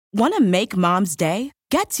Want to make Mom's day?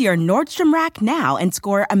 Get to your Nordstrom Rack now and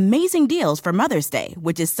score amazing deals for Mother's Day,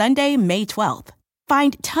 which is Sunday, May 12th.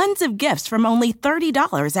 Find tons of gifts from only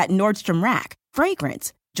 $30 at Nordstrom Rack.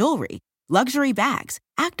 Fragrance, jewelry, luxury bags,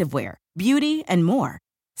 activewear, beauty, and more.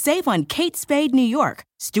 Save on Kate Spade New York,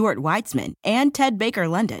 Stuart Weitzman, and Ted Baker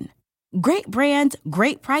London. Great brands,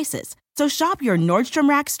 great prices. So shop your Nordstrom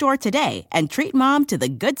Rack store today and treat Mom to the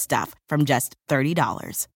good stuff from just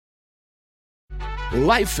 $30.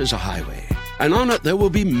 Life is a highway, and on it there will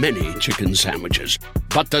be many chicken sandwiches.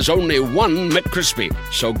 But there's only one McCrispy.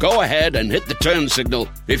 So go ahead and hit the turn signal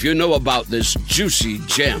if you know about this juicy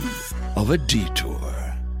gem of a detour.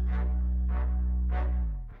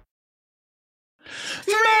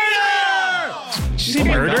 Did you say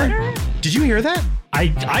murder? Did you hear that?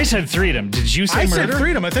 I said freedom. Did you say murder? I said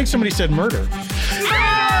freedom. I think somebody said murder.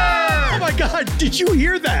 Oh my God. Did you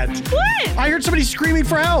hear that? What? I heard somebody screaming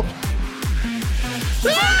for help.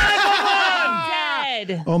 I'm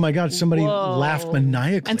dead. Oh my God. Somebody laughed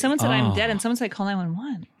maniacally. And someone said I'm dead, and someone said call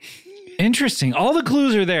 911. Interesting. All the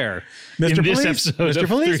clues are there. Mr. In this Police, episode Mr. of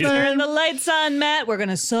Policeman. Turn the lights on, Matt. We're going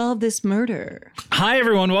to solve this murder. Hi,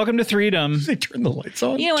 everyone. Welcome to Freedom. They turn the lights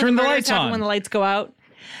on. You know when Turn the murders lights happen on. when the lights go out?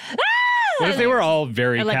 What if they were all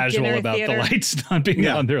very I like casual dinner about theater. the lights not being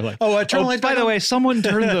on? They're like, turn the lights by back the on. way, someone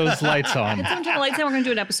turned those lights on. Can someone turn the lights on? We're going to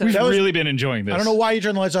do an episode. We've That was- really been enjoying this. I don't know why you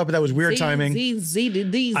turned the lights off, but that was weird timing.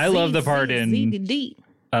 I love the part in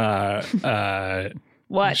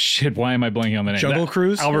What? Shit, why am I blanking on the name? Jungle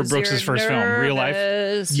Cruise? Albert Brooks' first film, Real Life.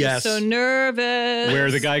 Yes. So nervous. Where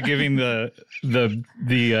the guy giving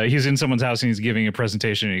he's in someone's house and he's giving a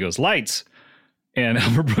presentation and he goes, lights. And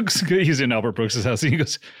he's in Albert Brooks' house and he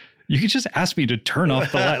goes, you could just ask me to turn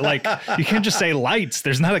off the light. Like, you can't just say lights.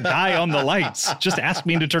 There's not a guy on the lights. Just ask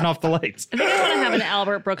me to turn off the lights. I think I want to have an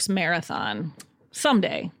Albert Brooks marathon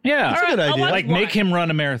someday. Yeah. That's a good idea. Like, make him run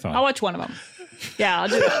a marathon. I'll watch one of them. Yeah, I'll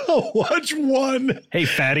do that. Watch one. Hey,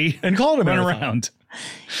 fatty. And call it a run marathon. around.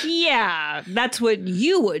 Yeah, that's what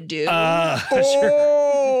you would do.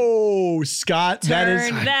 Oh, Scott, that is.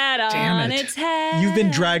 Turn that damn on it. its head. You've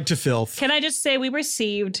been dragged to filth. Can I just say we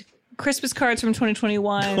received Christmas cards from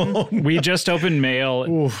 2021. We just opened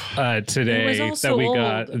mail today It was all that so we old.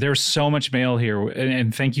 got. There's so much mail here,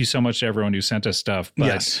 and thank you so much to everyone who sent us stuff. But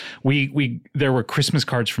Yes. we there were Christmas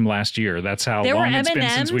cards from last year. That's how There were long it's been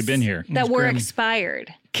M&Ms since we've been here. that were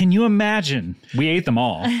expired. Can you imagine? We ate them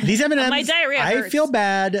all. These M&Ms, My diarrhea I hurts. feel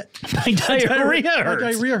bad. My diarrhea My hurts.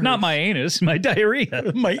 diarrhea hurts. Not my anus. My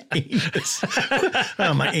diarrhea. My anus.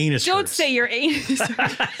 Oh, my anus Don't hurts. say your anus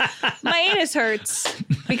hurts. My anus hurts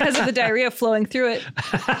because of the diarrhea flowing through it.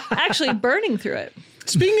 Actually, burning through it.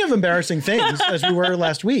 Speaking of embarrassing things, as we were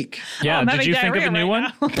last week, Yeah. I'm Did having you think of a diarrhea new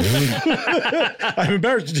right one? now. I'm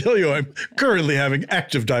embarrassed to tell you I'm currently having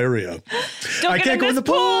active diarrhea. Don't I get can't go in the this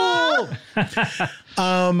pool.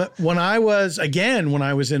 When I was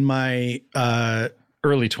in my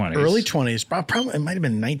Early 20s. early 20s, probably it might have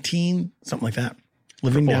been 19, something like that.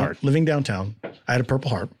 Living downtown. I had a Purple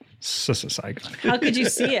Heart. How could you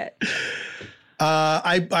see it?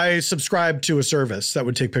 I subscribed to a service that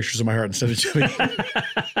would take pictures of my heart and send it to me.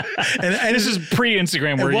 and This is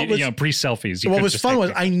pre-Instagram where what was- pre-selfies. what was fun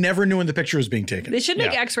was I never knew when the picture was being taken. They should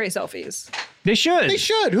make Yeah. X-ray selfies. They should. They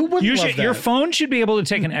should. Who wouldn't love that? Your phone should be able to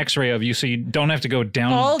take an X-ray of you, so you don't have to go All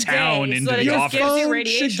downtown day, into so that the it just office. gives you phone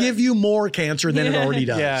radiation. should give you more cancer than it already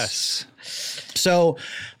does. Yes. So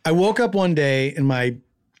I woke up one day in my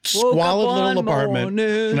squalid little apartment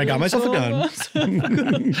and I got myself a gun.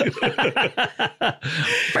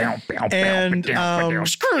 And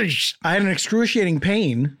I had an excruciating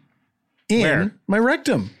pain in Where? my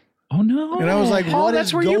rectum. Oh no! And I was like, Paul, what that's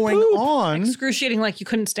is where you going poop. on? Excruciating like you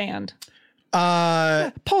couldn't stand.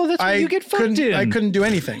 Paul, that's where you get fucked in. I couldn't do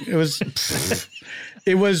anything. It was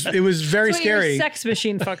it was very So scary. your sex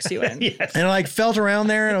machine fucks you in. Yes. And I like felt around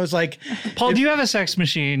there and I was like, Paul, do you have a sex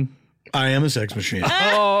machine? I am a sex machine.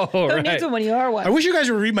 Oh, Who right. needs one when you are one? I wish you guys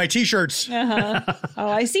would read my t-shirts. Oh,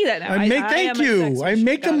 I see that now. Thank you. I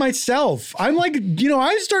make them myself. I'm like,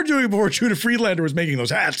 I started doing it before Judah Friedlander was making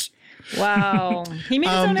those hats. Wow. He made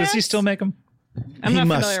his own Does he hats? still make them? I'm He not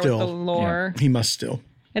must familiar still. with the lore. He must still.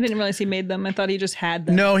 I didn't realize he made them. I thought he just had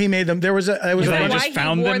them. No, he made them. There was a Is that He why just he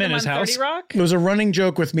found wore them in his on house? 30 Rock? it was a running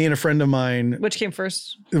joke with me and a friend of mine. Which came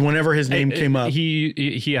first? Whenever his name came up.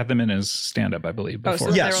 He had them in his stand-up, I believe. Oh,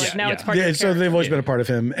 Before. so Yes. they were like, now Yeah, it's part Yeah, of your so they've character. always been a part of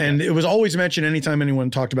him. And it was always mentioned anytime anyone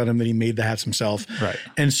talked about him that he made the hats himself. Right.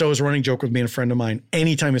 And so it was a running joke with me and a friend of mine.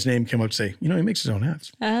 Anytime his name came up to say, he makes his own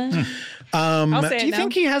hats. I'll say Do it you now.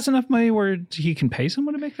 think he has enough money where he can pay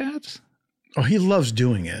someone to make the hats? Oh, he loves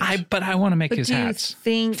doing it. But I want to make But his do you hats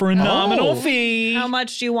think for a nominal Oh. fee. how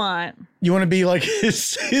much do you want? You want to be like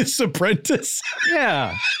his apprentice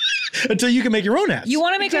Yeah. until you can make your own hats. You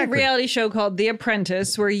want to make Exactly. a reality show called The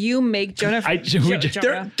Apprentice where you make Jonah.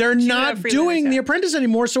 They're not doing The Apprentice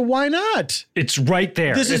anymore, so why not? It's right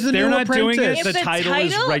there. This is if the they're new not doing it, Apprentice. If the title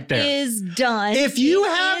is right there. is done. If you it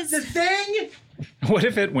have is- the thing, What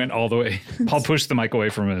if it went all the way? Paul pushed the mic away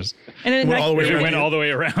from us. and it, Went all the way If it around. went all the way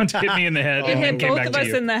around, hit me in the head, it and hit then came both back of to us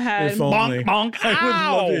you. in the head. If only. Bonk, bonk. I would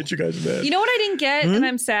love to Ow. hit you guys in the head. You know what I didn't get, and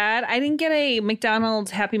I'm sad? I didn't get a McDonald's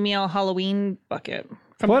Happy Meal Halloween bucket.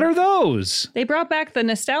 What are those? They brought back the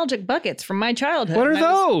nostalgic buckets from my childhood. What are and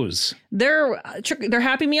I was- those? They're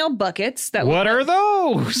Happy Meal buckets. That What are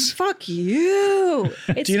those? Fuck you.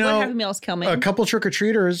 It's Do you know what Happy Meal's coming. a couple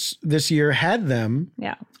trick-or-treaters this year had them,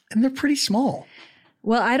 Yeah. and they're pretty small.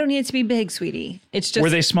 Well, I don't need it to be big, sweetie. It's just Were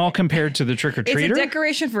they small compared to the trick or it's a treater?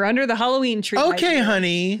 decoration for under the Halloween tree. my Okay, dear.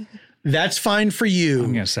 honey, that's fine for you.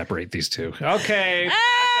 I'm gonna separate these two. Okay.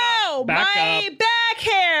 Ow! Back my up. back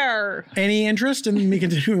hair. Any interest in me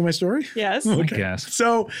continuing my story? Yes. I guess.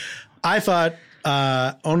 So I thought,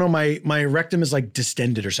 oh no, my rectum is like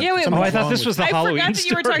distended or something. Yeah, wait, Something's Oh, I thought wrong this with was the I Halloween forgot that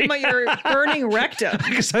you were talking about your burning rectum.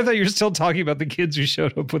 Because I thought you were still talking about the kids who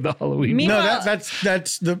showed up with the Halloween. Me- No, Well- that's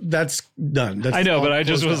done. That's I know, all but I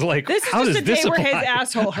just closed was out. like, This is how just does a this day where apply? his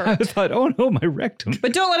asshole I hurt. thought, oh no, my rectum.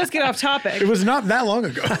 But don't let us get off topic. It was not that long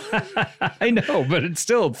ago. I know, but it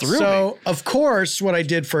still threw me. So of course, what I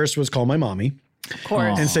did first was call my mommy Of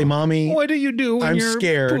course. and say, "Mommy, What do you do when I'm your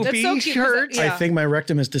scared. poopy That's so cute, 'cause hurts? Yeah. I think my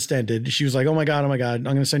rectum is distended." She was like, "Oh my god, I'm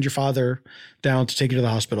going to send your father down to take you to the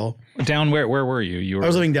hospital." Down where were you? You were I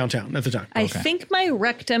was living downtown at the time. I think my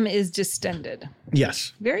rectum is distended.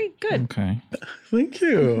 Yes, Very good. okay. thank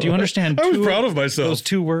you. Do you understand? I was two proud of myself. Those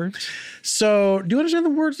two words. So, do you understand the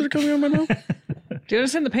words that are coming out of my mouth? Do you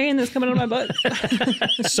understand the pain that's coming out of my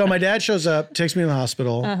butt? So my dad shows up, takes me to the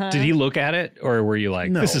hospital. Did he look at it, or were you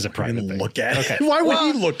like, No, "This is a I private didn't thing"? look at it. Why would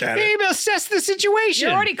he look at it? Maybe assess the situation.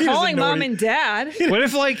 You're already doesn't calling know mom what he- and dad. What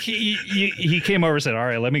if like he came over and said, "All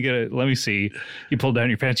right, let me get it. Let me see." You pulled down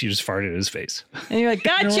your pants. You just farted in his face. And you're like,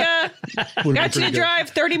 gotcha. Would've Got been you to pretty good. drive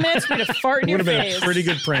 30 minutes for me to fart in your Would have been face. a pretty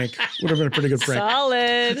good prank. Would have been a pretty good prank.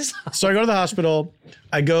 Solid. So I go to the hospital.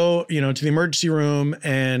 I go, to the emergency room,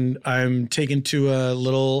 and I'm taken to a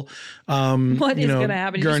little, What is going to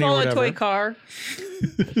happen? You gurney or swallow a whatever. toy car.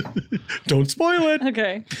 Don't spoil it.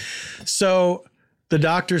 Okay. So the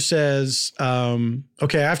doctor says,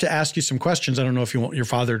 okay, I have to ask you some questions. I don't know if you want your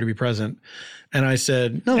father to be present. And I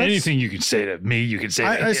said, no, that's, Anything you can say to me, you can say. to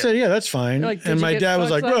I him. said, yeah, that's fine. You're like, "Did and you my get dad was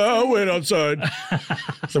like, fucked last well, I night?" went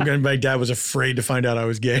outside. My dad was afraid to find out I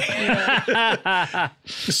was gay.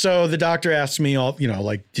 So the doctor asked me all,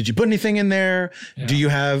 did you put anything in there? Do you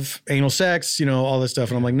have anal sex? All this stuff.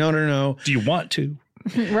 And I'm like, no. Do you want to?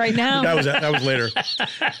 Right now. That was later.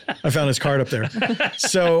 I found his card up there.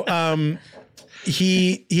 So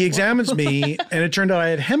he examines me, and it turned out I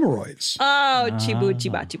had hemorrhoids. Oh, chibu,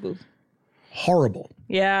 chiba, chibu. Horrible.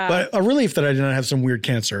 Yeah. But a relief that I did not have some weird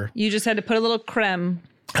cancer. you just had to put a little creme.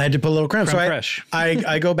 I had to put a little creme. So Creme fraiche.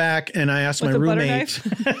 I go back and I ask my a butter roommate,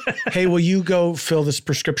 hey, will you go fill this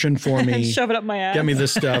prescription for me? And shove it up my ass. Get me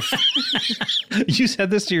this stuff. You said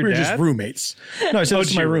this to your We're dad. just roommates. No, I said this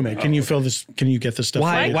to my dear. roommate. Can you fill this? Can you get this stuff?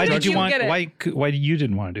 Why? for me? Why couldn't did you you want? get it? Why you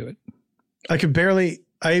didn't want to do it? I could barely.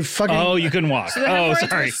 I fucking. Oh, you couldn't walk. The Oh, hemorrhoids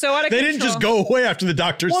sorry. were so out of They control. didn't just go away after the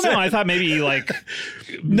doctor Well, said. no, I thought maybe you like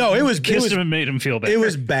No, it was kissed him and made him feel better. It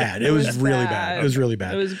was bad. It was really bad. It was really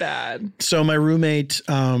bad. It was bad. So my roommate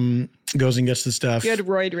goes and gets the stuff. You had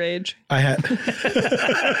roid rage. I had.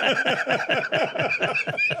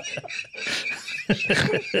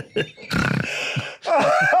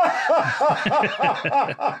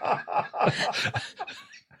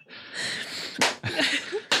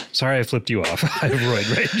 Sorry, I flipped you off. I have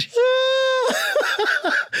roid rage.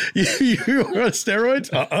 you were on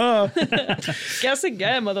steroids? Guess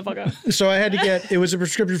again, motherfucker. So I had to get, it was a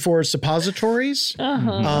prescription for suppositories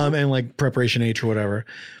and like preparation H or whatever.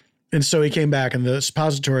 And so he came back and the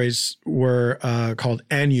suppositories were called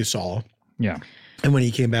Anusol. Yeah. And when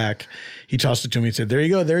he came back, he tossed it to me and said, there you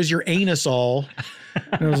go. There's your anusol.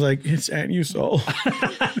 And I was like, it's Anusol.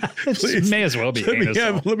 It may as well be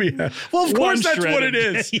anusol. Let me have. Well, of course that's what it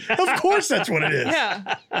is. Of course that's what it is.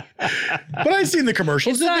 Yeah. But I've seen the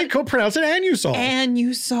commercials. It's They not- pronounce it Anusol. And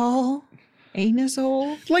you saw. Anus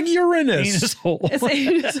hole? Like Uranus. Anus hole. It's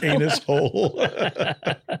anus hole. Anus hole.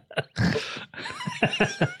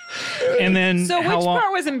 And then So how which long?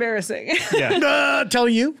 part was embarrassing? Yeah. Tell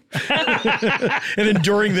you. And then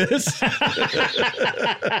during this.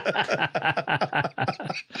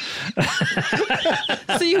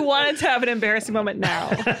 So you wanted to have an embarrassing moment now.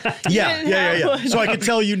 Yeah. So I could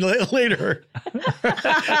tell you later.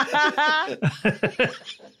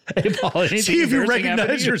 Hey, Paul, anything See if you embarrassing happened to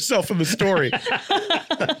recognize yourself in the story.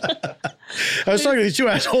 I was talking to these two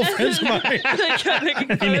asshole friends of mine. They kept making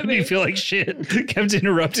He fun made of me me. feel like shit. Kept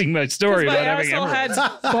interrupting my story My about having asshole hemorrhoids.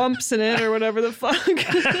 had bumps in it or whatever the fuck.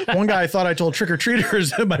 One guy thought I told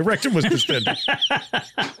trick-or-treaters that my rectum was distended.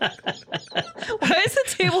 Why is the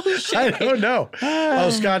table I shaking? don't know. Oh,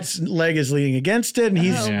 Scott's leg is leaning against it, and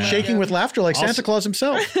he's shaking with laughter like Santa Claus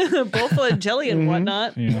himself. Bowl full of jelly and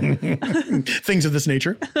whatnot. Things of this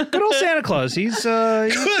nature. Good old Santa Claus. He's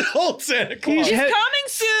Good old Santa Claus. He's Head- coming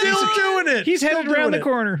soon. Still doing it. he's Still headed around doing the it.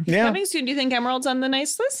 corner. Yeah. Coming soon. Do you think Emerald's on the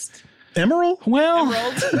nice list? Emerald? Well,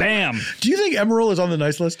 Emerald. bam. Do you think Emerald is on the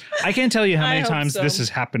nice list? I can't tell you how I many hope times so. this has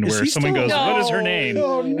happened Is where he someone still- goes, No. what is her name?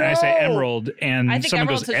 Oh, And I say no. Emerald, and I think someone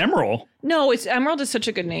Emerald's goes, a- Emerald? No, it's Emerald is such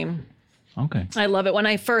a good name. Okay. I love it. When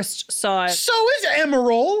I first saw it, So is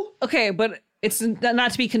Emerald. okay, but it's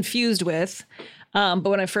not to be confused with. But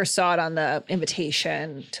when I first saw it on the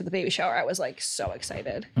invitation to the baby shower, I was like so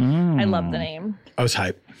excited. I love the name. I was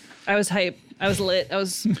hype. I was hype. I was lit. I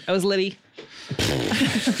was litty. Do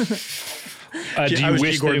I you was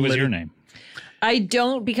wish Igor that it was Liddy. your name? I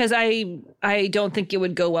don't because I don't think it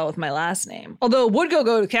would go well with my last name. Although it would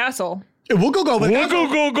go to Castle. We'll go with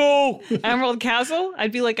Go. Emerald Castle.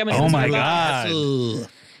 I'd be like, I'm Oh my God. Ugh.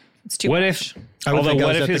 It's too What much. if, I would although think I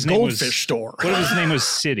what was if at his the name was, Goldfish store. what if his name was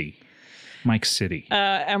City? Mike City.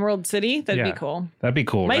 Emerald City? That'd Yeah. be cool. That'd be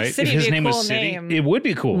cool, Mike right? City if his would be a name cool was City, name. it would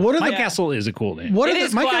be cool. What are Mike the- Castle is a cool name. What It are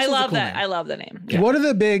is the, my cool. I Castle's a love cool that. name. I love the name. What are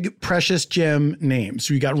the big precious gem names?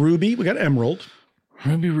 So we got Ruby, we got Emerald.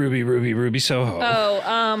 Ruby Soho.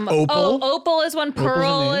 Opal. Opal is one.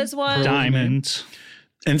 Pearl name. is one. Diamond.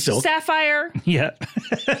 And Silk. Sapphire. Yeah.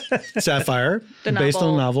 Sapphire. The based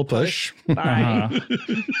on the novel novel Push. Bye.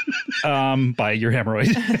 By your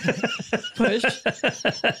hemorrhoid. Push.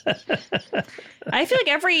 I feel like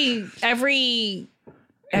every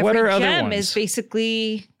What are other gem ones? is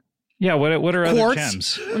basically. Yeah, what are other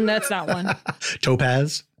Quartz. gems? That's not one.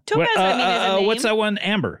 Topaz. Topaz. I mean, is a name. What's that one?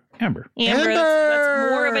 Amber. Amber. Amber.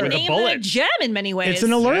 That's more of a Like a name than a bullet. gem in many ways. It's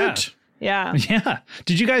an alert. Yeah, Yeah.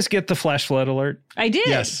 Did you guys get the flash flood alert? I did.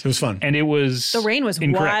 Yes, it was fun. And it was The rain was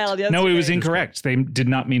incorrect. wild No, it was yesterday. incorrect. They did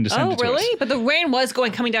not mean to send Oh, it to us. really? But the rain was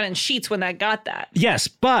coming down in sheets when that got that. Yes,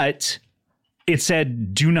 but it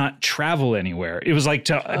said do not travel anywhere. It was like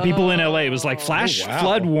to people in LA. It was like flash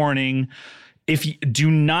flood warning. If you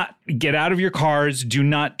do not get out of your cars, do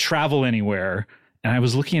not travel anywhere. And I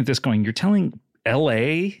was looking at this going, you're telling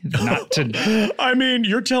LA not to I mean,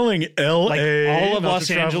 you're telling LA. like all of not Los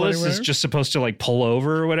to travel Angeles is anywhere? just supposed to like pull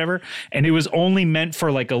over or whatever. And it was only meant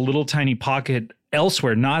for like a little tiny pocket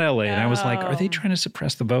elsewhere, not LA. And I was like, are they trying to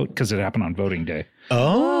suppress the vote? Because it happened on voting day.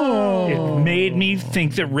 Oh. It made me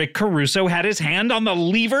think that Rick Caruso had his hand on the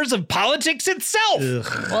levers of politics itself.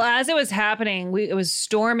 Well, as it was happening, it was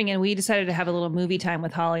storming, and we decided to have a little movie time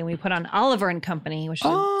with Holly, and we put on Oliver and Company, which is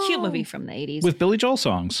a cute movie from the 80s. With Billy Joel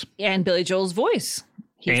songs. and Billy Joel's voice.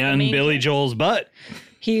 He's the And main Billy character. Joel's butt.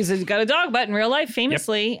 He's got a dog butt in real life,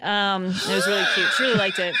 famously. It was really cute. She really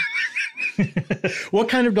liked it. What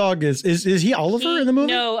kind of dog is he Oliver in the movie?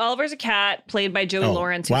 No, Oliver's a cat played by Joey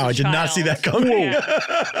Lawrence. who's Wow, a I did not see child. that coming.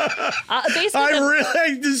 Basically, I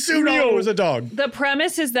really assumed Oliver was a dog. the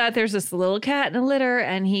premise is that there's this little cat in a litter,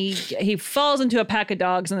 and he falls into a pack of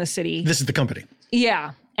dogs in the city. This is the company.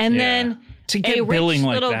 Yeah, and then to a get rich billing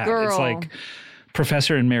like little that, girl. it's like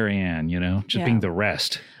Professor and Marianne, just Yeah. being the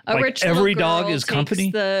rest. A like rich every little dog girl is takes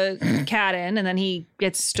company. the cat in, and then he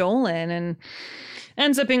gets stolen, and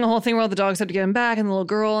ends up being a whole thing where all the dogs have to get him back, and the little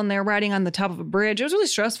girl, and they're riding on the top of a bridge. It was really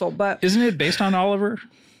stressful, but Isn't it based on Oliver?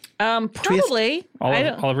 probably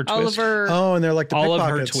Oliver Twist? Oh, and they're like the All of her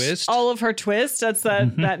pickpockets. twist. all of her twists. That's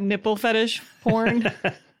that nipple fetish porn.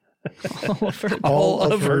 all of her. All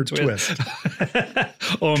of of her her twist.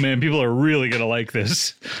 Oh man, people are really gonna like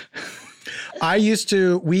this. I used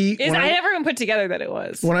to I never even put together that it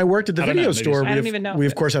was. when I worked at the I don't know, video maybe store, so. I don't even know we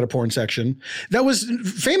if of course had a porn section that was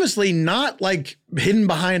famously not like hidden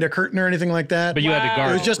behind a curtain or anything like that. But you had to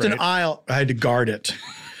guard it was just right? an aisle. I had to guard it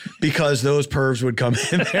because those pervs would come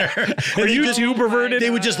in there. Are you too perverted?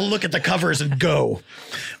 They would just look at the covers and go.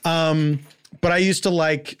 But I used to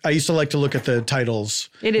like to look at the titles.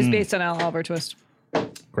 It is based on Oliver Twist.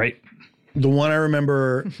 Great. The one I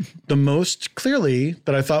remember the most clearly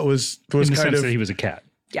that I thought was In the kind sense of. that he was a cat.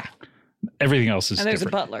 Yeah. Everything else is And there's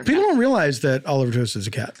different. a butler. People don't realize that Oliver Twist is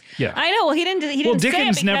a cat. Yeah. I know. Well, he didn't. He Well, didn't say it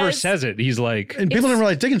Dickens never because- says it. He's like, And people didn't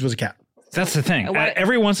realize Dickens was a cat. that's the thing. Why-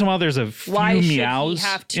 Every once in a while, there's a few Why should he meows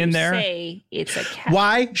have to in there. say it's a cat?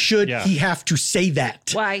 Why should Yeah. he have to say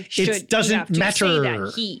that? Why should it doesn't he have to matter. say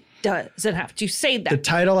that? He doesn't have to say The that.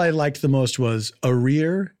 title I liked the most was A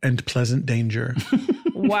Rear and Pleasant Danger.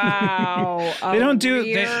 Wow. They don't do-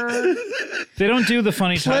 Rear. They don't do the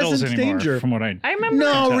funny titles Pleasant anymore. Danger. From what I I remember.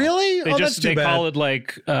 No, really? They Oh, just that's too they bad. call it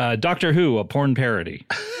like Doctor Who, a porn parody.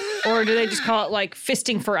 Or do they just call it like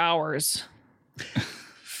fisting for hours?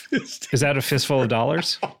 Is that a fistful of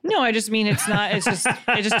dollars? No, I just mean it's not. It's just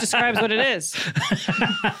it just describes what it is.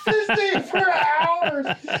 Fisting for hours.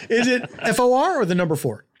 Is it FOR or the number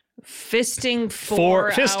 4? Fisting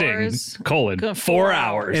for fisting hours. colon Good, 4 4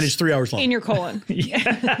 hours. And it's 3 hours long. In your colon.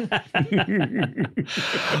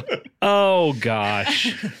 Oh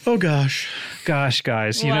gosh, Oh gosh. gosh,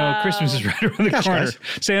 guys! You know Wow. Christmas is right around the corner. guys.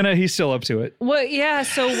 Santa, he's still up to it. What? Yeah.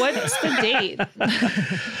 So what's the date?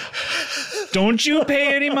 Don't you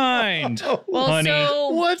pay any mind, Well, honey. so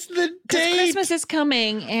What's the date? Christmas is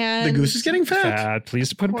coming, and The goose is getting fat. Dad, please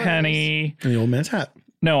to put a course. penny. And the old man's hat.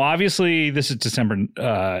 No, obviously this is December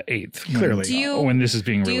 8th. Clearly. Do you- when this is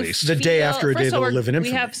being Do you released. The day feel- after a day first of all, that will live in We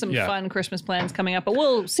infamy. have some Yeah. fun Christmas plans coming up, but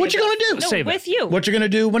we'll save What you it. gonna do? No, Save it. with you. What you gonna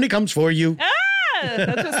do when he comes for you? Ah,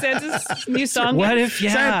 that's what Santa's new song What is.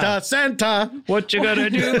 if Santa, Santa. What you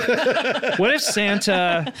gonna do? What if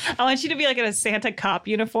Santa? I want you to be like in a Santa cop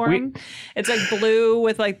uniform. It's like blue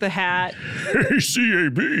with like the hat.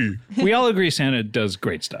 CAB. We all agree Santa does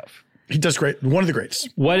great stuff. He does great. One of the greats.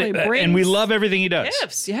 What? Well, he and brings we love everything he does.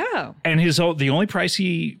 Gifts, yeah. And the only price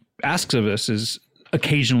he asks of us is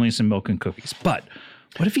occasionally some milk and cookies. But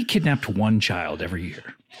what if he kidnapped one child every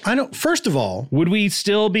year? I know. First of all, Would we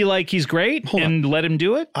still be like he's great and let him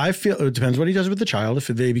do it? I feel it depends what he does with the child. If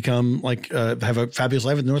they become like have a fabulous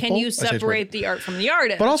life at the North Can Pole, you I say it's worth separate it. the art from the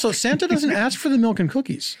artist? But also, Santa doesn't ask for the milk and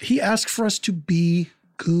cookies. He asks for us to be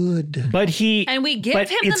good. But he and we give but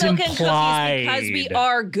him it's the milk and cookies implied. because we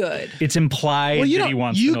are good. It's implied Well, you that don't. he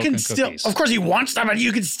wants You the milk can and still, cookies. of course, he wants them, but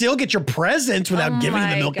you can still get your presents without giving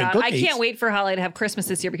him the milk and I cookies. can't wait for Holly to have Christmas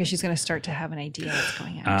this year because she's going to start to have an idea what's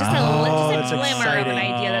going on. Just a that's glimmer of exciting. an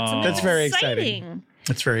idea. That's something That's very exciting.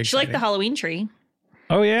 That's very She liked exciting. the Halloween tree.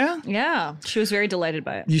 Oh yeah. Yeah, she was very delighted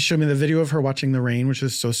by it. You showed me the video of her watching the rain, which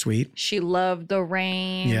is so sweet. She loved the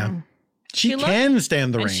rain. Yeah. She She loved- can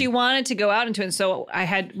stand the And rain. she wanted to go out into it. And so I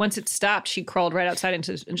had, once it stopped, she crawled right outside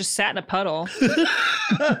into and just sat in a puddle.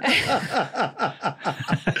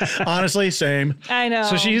 Honestly, same. I know.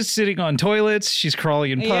 So she's sitting on toilets. She's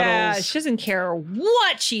crawling in puddles. Yeah, she doesn't care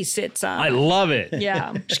what she sits on. I love it.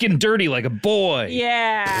 Yeah. She's getting dirty like a boy.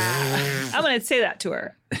 Yeah. I'm going to say that to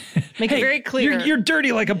her. Make it very clear. You're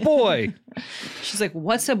dirty like a boy. She's like,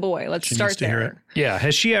 what's a boy? Let's She start needs to hear there. Yeah.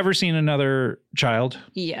 Has she ever seen another child?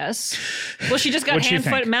 Yes. Well, she just got What'd she hand,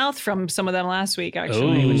 think? foot, mouth from some of them last week,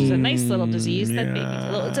 actually, which is a nice little disease that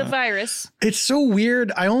babies. It's a virus. It's so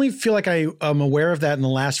weird. I only feel like I am aware of that in the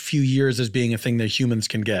last few years as being a thing that humans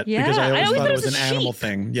can get. Yeah, Because I I always always thought it was an a animal sheep.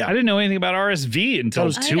 thing. I Yeah. didn't know anything about RSV until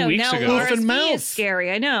was I 2 know, weeks now ago. Hoof and RSV mouth. is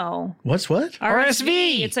scary. I know. What's what?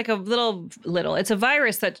 RSV. It's like a little. It's a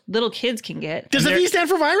virus that little kids can get. Does the V stand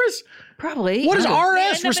for virus? Probably. What is They RS?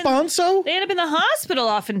 end up in- Responso? They end up in the hospital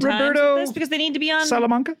oftentimes Roberto with this because they need to be on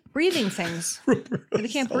Salamanca? breathing things. They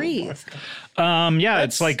can't breathe. Yeah,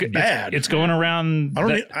 it's like bad. It's going around. I don't.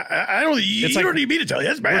 that- Need, I don't. You It's like- don't need me to tell you.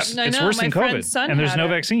 That's bad. I it's know, worse my than friend's COVID, son and there's had no it.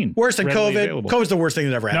 vaccine. Worse than readily COVID. available. COVID's the worst thing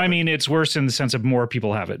that ever No, happened. I mean it's worse in the sense of more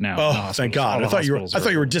people have it now. in the oh, hospitals. thank All God! the I thought you were. I hospitals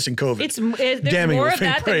thought you are- were dissing COVID. There's Damning more with of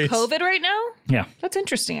that than praise. COVID right now. Yeah, That's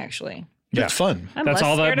interesting, actually. It's fun. I'm that's less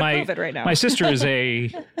all that scared my of COVID right now. my sister is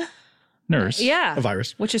a nurse. Yeah. A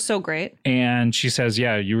virus. Which is so great. And she says,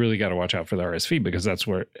 yeah, you really got to watch out for the RSV because that's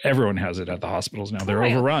where everyone has it at the hospitals now. They're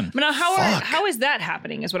Right. overrun. But now, how is that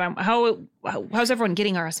happening? Is what I'm. How's everyone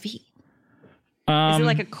getting RSV? Is it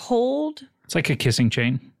like a cold? It's like a kissing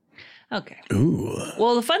chain. Okay. Ooh.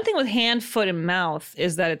 Well, the fun thing with hand, foot, and mouth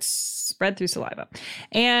is that it's spread through saliva.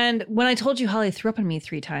 And when I told you Holly threw up on me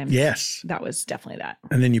 3 times, Yes. that was definitely that.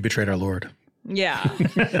 And then you betrayed our Lord. Yeah.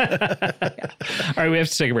 All right, we have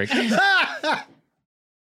to take a break.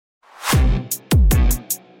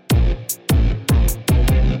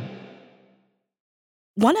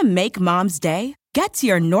 Want to make mom's day? Get to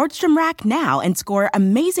your Nordstrom Rack now and score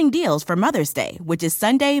amazing deals for Mother's Day, which is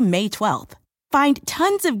Sunday, May 12th. Find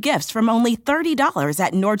tons of gifts from only $30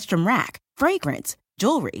 at Nordstrom Rack. Fragrance,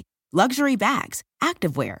 jewelry, luxury bags,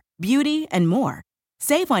 activewear, beauty, and more.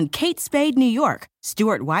 Save on Kate Spade New York,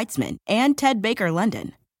 Stuart Weitzman, and Ted Baker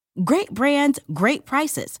London. Great brands, great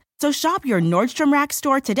prices. So shop your Nordstrom Rack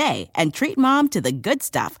store today and treat Mom to the good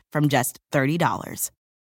stuff from just $30.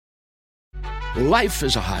 Life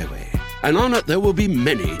is a highway, and on it there will be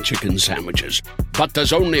many chicken sandwiches. But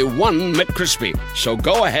there's only one McCrispy. So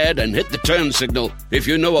go ahead and hit the turn signal if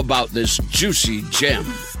you know about this juicy gem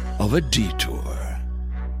of a detour.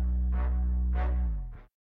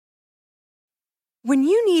 When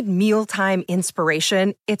you need mealtime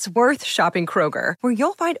inspiration, it's worth shopping Kroger, where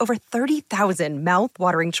you'll find over 30,000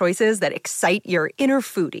 mouth-watering choices that excite your inner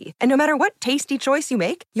foodie. And no matter what tasty choice you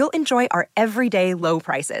make, you'll enjoy our everyday low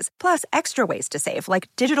prices, plus extra ways to save, like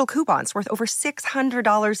digital coupons worth over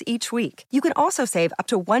 $600 each week. You can also save up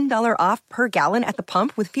to $1 off per gallon at the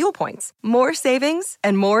pump with fuel points. More savings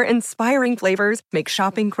and more inspiring flavors make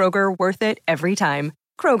shopping Kroger worth it every time.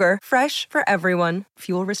 Kroger, fresh for everyone.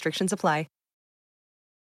 Fuel restrictions apply.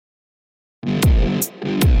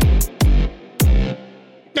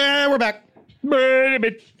 And we're back.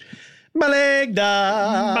 Balegda.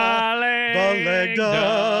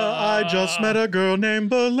 I just met a girl named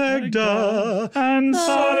Balegda. And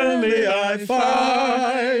Suddenly I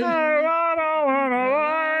find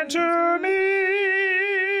to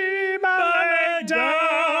me,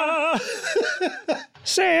 Balegda.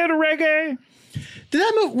 Say it, reggae.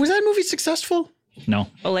 Was that movie successful? No.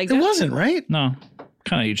 It wasn't, right? No.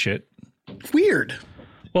 Kind of eat shit. Weird.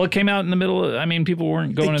 Well, it came out in the middle of, people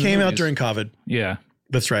weren't going to the It came out movies. during COVID. Yeah.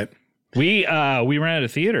 That's right. We ran at a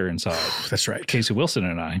theater and saw it. That's right. Casey Wilson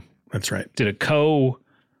and I That's right. did a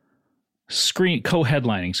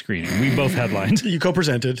co-headlining screening. We both headlined. You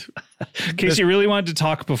co-presented. Casey really wanted to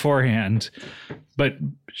talk beforehand, but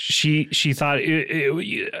she thought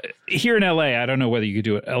here in LA, I don't know whether you could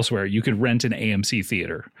do it elsewhere. You could rent an AMC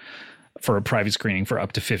theater for a private screening for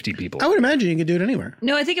up to 50 people. I would imagine you could do it anywhere.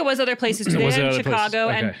 No, I think it was other places too. They Was had it in other Chicago,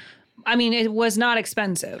 places? and Okay. I mean, it was not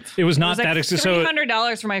expensive. It was not like that expensive. So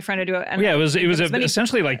 $300 for my friend to do it. And yeah, it was many-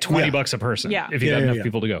 essentially like $20 a person Yeah. if you had enough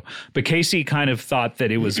people to go. But Casey kind of thought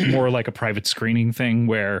that it was more like a private screening thing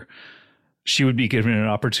where she would be given an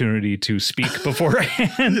opportunity to speak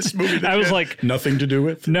beforehand. This movie that I was had like, nothing to do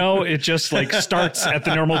with. no, it just like starts at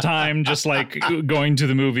the normal time, just like going to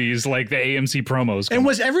the movies, like the AMC promos. And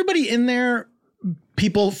was everybody in there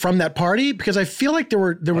people from that party? Because I feel like there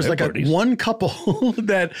was like one couple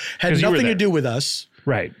that had 'Cause you were nothing to there. do with us.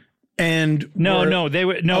 Right. And They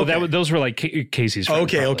were Okay. those were like Casey's friends.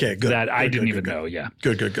 Okay, probably, okay, good. That I Good, didn't good, even good, know. Yeah.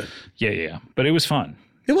 good. Yeah. But it was fun.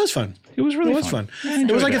 It was fun. It was really It was fun. fun.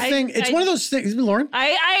 It was like a thing. It's one of those things, Lauren.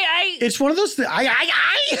 It's one of those things.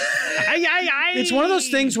 It's one of those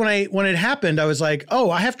things when it happened, I was like, oh,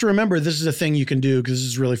 I have to remember this is a thing you can do because this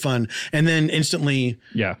is really fun. And then instantly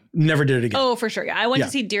never did it again. Oh, for sure. Yeah. I went Yeah.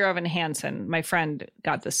 to see Dear Evan Hansen. My friend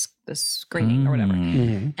got this screening or whatever.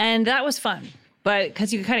 And that was fun. But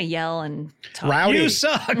because you could kind of yell and talk. Rowdy. You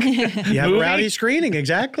suck. You have a rowdy screening.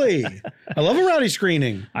 Exactly. I love a rowdy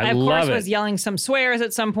screening. I, of course, was yelling some swears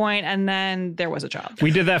at some point, and then there was a child. We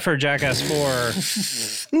did that for Jackass 4.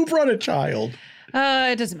 Who brought a child?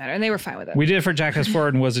 It doesn't matter. And they were fine with it. We did it for Jackass 4,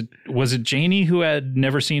 and was it Janie who had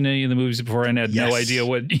never seen any of the movies before and had no idea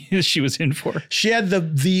what she was in for? She had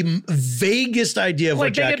the vaguest idea of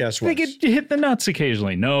what Jackass was. They could hit the nuts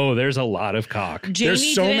occasionally. No, there's a lot of cock.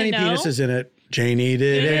 There's so many penises in it. Janie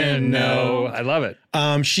didn't know. I love it.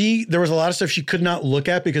 There was a lot of stuff she could not look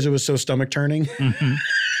at because it was so stomach turning.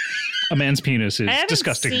 A man's penis is I haven't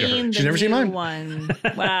disgusting to her. seen She's never seen new mine. One.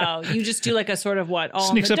 Wow. You just do like a sort of what? All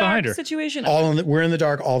Sneaks in up the behind dark her. situation? We're in the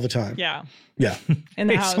dark all the time. Yeah. Yeah. In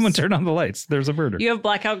the Hey, house. someone turn on the lights. There's a murder. You have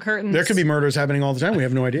blackout curtains. There could be murders happening all the time. We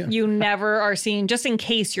have no idea. You never are seen, just in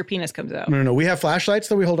case your penis comes out. No. We have flashlights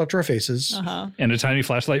that we hold up to our faces. And a tiny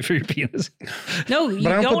flashlight for your penis. No, you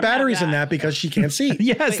But I don't have put batteries in that because she can't see.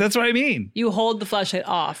 Yes, that's what I mean. You hold the flashlight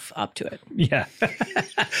off up to it. Yeah.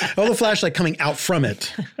 Oh, the flashlight coming out from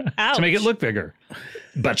it. Ouch. To make it look bigger.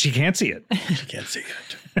 But she can't see it. She can't see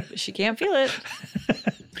it. She can't feel it.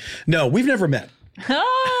 No, we've never met.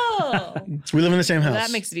 Oh. So we live in the same house.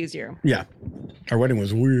 That makes it easier. Yeah. Our wedding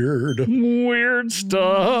was weird. Weird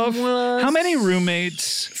stuff. How many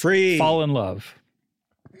roommates Free. fall in love?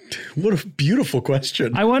 What a beautiful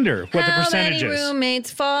question. I wonder what the How percentage many is.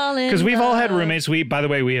 roommates fall in Because we've all had love? roommates. By the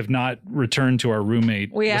way, we have not returned to our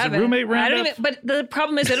roommate. We Was haven't. it roommate I don't roundup? even, but the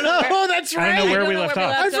problem is I don't know where, Oh, that's I right. don't know where I we don't left know where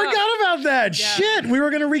we off. I forgot about that. Shit. We were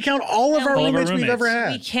going to recount all of our All of our roommates we've ever roommates.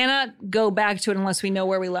 we had. cannot go back to it unless we know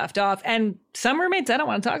where we left off. And some roommates I don't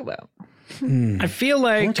want to talk about. I feel I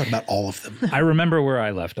like want to talk about all of them. I remember where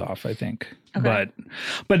I left off, I think. But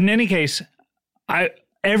in any case,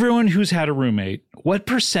 everyone who's had a roommate, what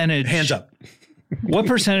percentage? Hands up. What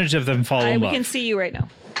percentage of them fall in We love? can see you right now.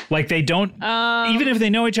 Like they don't, even if they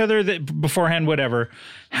know each other beforehand, whatever.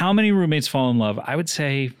 How many roommates fall in love? I would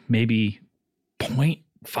say maybe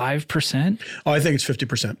 0.5%. Oh, I think it's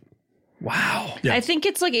 50%. Wow. Yeah. I think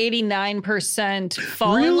it's like 89%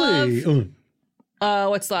 fall in love. Really?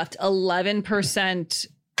 What's left? 11%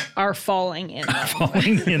 are falling in love.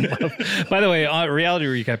 Falling in love. By the way, reality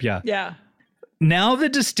recap. Yeah. Yeah. Now the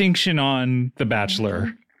distinction on The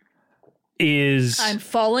Bachelor is I'm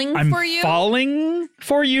falling for you. falling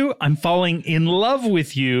for you. I'm falling in love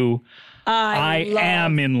with you. I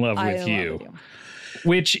am in love with you.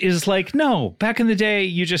 Which is like, no, back in the day,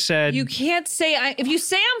 you just said. You can't say, if you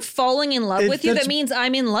say I'm falling in love with you, that means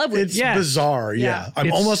I'm in love with It's you. bizarre. Yeah. I'm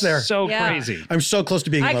it's almost there. So Yeah. crazy. I'm so close to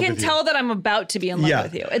being in I love can with you. tell that I'm about to be in love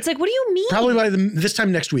with you. It's like, what do you mean? Probably by this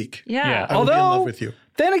time next week. Yeah. I will be in love Although, with you.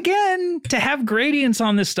 then again, to have gradients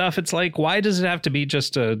on this stuff, it's like, why does it have to be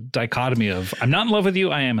just a dichotomy of I'm not in love with you,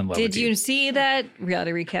 I am in love with Did you see that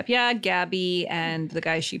reality recap? Yeah, Gabby and the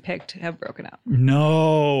guy she picked have broken up.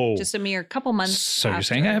 No. Just a mere couple months. So you're after.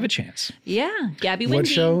 saying I have a chance. Yeah, Gabby What Windy.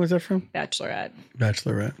 show is that from? Bachelorette.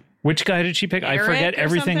 Bachelorette. Which guy did she pick? I Eric forget or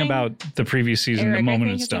everything something? about the previous season Eric, the moment I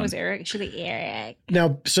think it's his name done. was Eric. She's like Eric.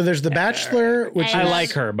 Now, so there's The Bachelor, which I is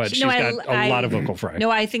like her, but she's got a lot of vocal fry. No,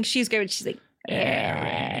 I think she's good. She's like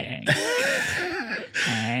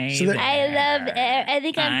I love Eric. I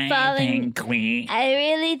think I'm falling. I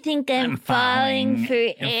really think I'm falling for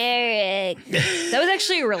Eric. that was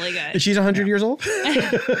actually really good. She's 100 years old.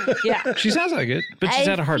 Yeah. She sounds like it, but she's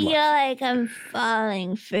had a hard I feel life. like I'm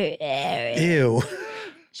falling for Eric. Ew.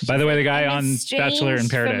 By the way, the guy I'm on Bachelor in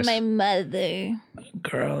estranged Paradise. from my mother.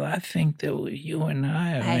 Girl, I think that you and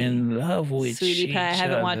I are in love with Sweetie pie, I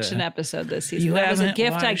haven't watched an episode this season. You That was a haven't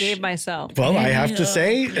gift I watched- gave myself. Well, I have to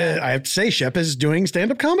say, Shep is doing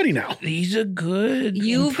stand-up comedy now. These are good.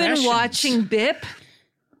 You've been watching BIP?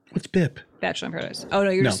 What's Bip? Bachelor in Paradise. Oh, no,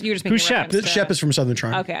 you're just making Who's a Shep? reference to- Shep is from Southern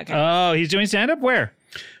Charm. Okay. Oh, he's doing stand up? Where?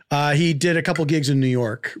 He did a couple gigs in New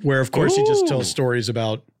York where, of course, he just tells stories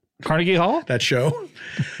about Carnegie Hall? that show.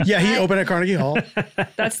 Yeah, he opened at Carnegie Hall.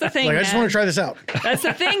 That's the thing. Like, I just man. want to try this out. That's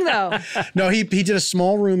the thing, though. No, he did a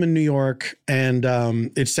small room in New York, and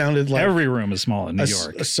it sounded like Every room is small in New a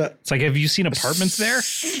York. s- a s- It's like, have you seen apartments there?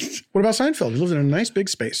 What about Seinfeld? He lives in a nice big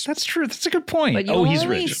space. That's true. That's a good point. But you Oh, he's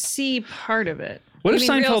only rich. see part of it. What You if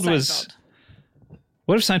mean real Seinfeld was?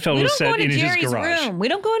 What if Seinfeld We was don't set go in into his Jerry's garage? room. We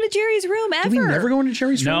don't go into Jerry's room ever. Did we never go into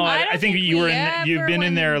Jerry's room? No, I I don't think think you we were in. You've ever been in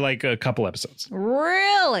went- there like a couple episodes.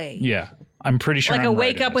 Really? Yeah, I'm pretty sure. Like I'm a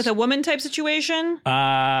wake right in up with this. a woman type situation?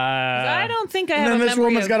 I I don't think I And have then a this memory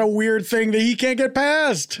woman's of- got a weird thing that he can't get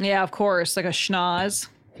past. Yeah, of course. Like a schnoz.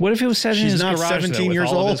 What if it was set in She's his not garage 17 with years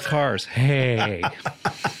all old. of his cars? Hey,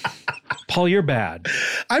 Paul, you're bad.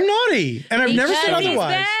 I'm naughty, and I've never said Because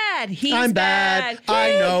otherwise. He's bad. He's I'm bad.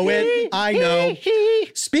 I know it. I know.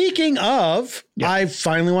 Speaking of, I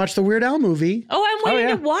finally watched the Weird Al movie. Oh, I'm waiting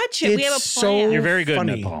yeah. to watch it. We have a It's plan. so You're very good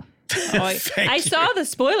funny. in it, Paul. Oh, I saw the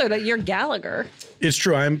spoiler that you're Gallagher. It's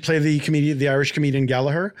true. I play the Irish comedian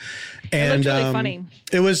Gallagher, and looked really funny.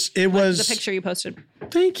 It was The picture you posted.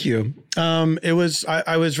 Thank you. It was.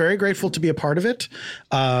 I was very grateful to be a part of it,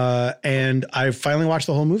 and I finally watched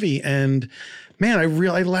the whole movie. And man, I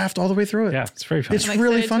laughed all the way through it. Yeah, it's very funny. It's I'm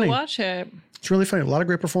really excited funny. to watch it. It's really funny. A lot of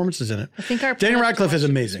great performances in it. I think our Daniel plan Radcliffe to is watch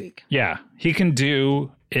it this amazing. week. Yeah, he can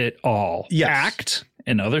do it all. Yes. Act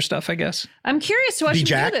and other stuff, I guess. I'm curious to watch Be him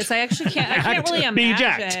jacked? do this. I actually can't. I can't really Be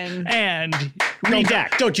jacked imagine. and Don't,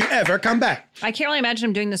 redact. don't you ever come back. I can't really imagine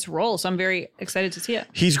him doing this role. So I'm very excited to see it.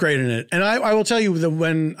 He's great in it. And I will tell you that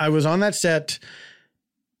when I was on that set,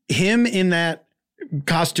 him in that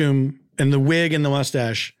costume and the wig and the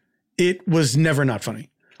mustache, it was never not funny.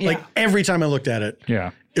 Like every time I looked at it, Yeah.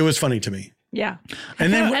 it was funny to me. Yeah.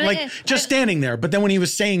 And then And like I- just standing there. But then when he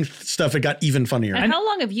was saying stuff, it got even funnier. And how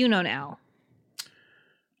long have you known Al?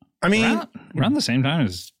 I mean, Around the same time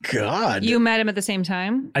as God, You met him at the same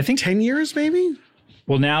time? I think. 10 years maybe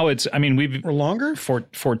Well, now it's. I mean, we've or longer.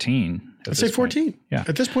 14. at Let's say this point. 14. Yeah.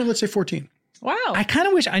 At this point, let's say 14. Wow. I kind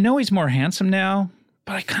of wish. I know he's more handsome now,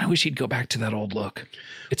 but I kind of wish he'd go back to that old look.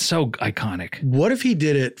 It's so iconic. What if he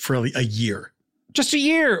did it for a year? Just a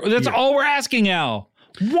year. That's all we're asking, Al.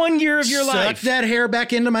 1 year of your Suck life. that hair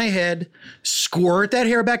back into my head, squirt that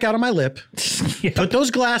hair back out of my lip, put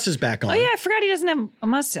those glasses back on. Oh, yeah. I forgot he doesn't have a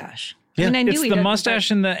mustache. Yeah. I mean, I knew It's he the doesn't, mustache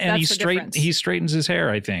but and he that's the difference. straightens his hair,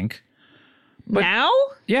 I think. Now?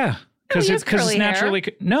 Yeah, he has it's curly hair. naturally.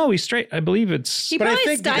 No, he's straight. I believe it's. He But I probably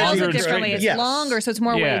think because styles you're it differently. straight- It's yes. longer, so it's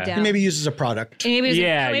more Yeah. weighed down. He maybe uses a product. maybe it's,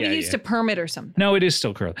 Yeah, maybe yeah, he used yeah. to perm it or something. No, it is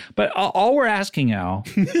still curly. But all we're asking, Al,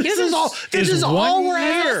 This is all. This is all 1 we're year.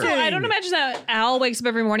 asking. So I don't imagine that Al wakes up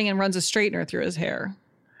every morning and runs a straightener through his hair.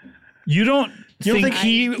 you don't You don't think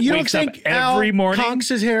he you don't wakes up think Al every morning? conks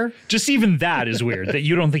his hair? Just even that is weird. That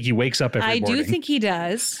you don't think he wakes up every I morning. do think he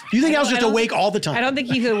does. You think Al's I just don't awake think- all the time? I don't think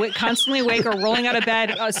he's constantly awake or rolling out of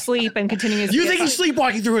bed asleep and continuing his. You think he's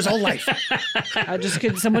sleepwalking through his whole life?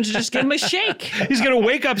 Someone should just give him a shake. he's gonna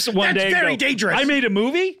wake up one That's day. very and go, dangerous. I made a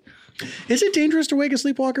movie. Is it dangerous to wake a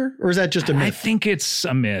sleepwalker, or is that just a I myth? think it's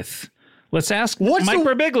a myth. Let's ask What's Mike the-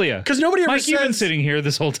 Birbiglia. 'Cause nobody ever Mike, you've been says- sitting here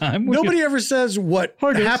this whole time. Nobody ever says what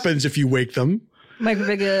happens if you wake them.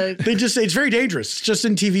 They just say it's very dangerous. It's just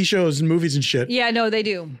in TV shows and movies and shit. Yeah, no, they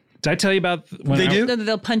do. Did I tell you about when They I, do?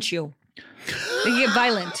 They'll punch you. They get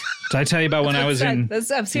violent. Did I tell you about when I was in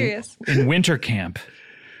I'm serious. winter camp?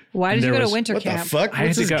 Why did you There go to was- winter What camp? the fuck? I had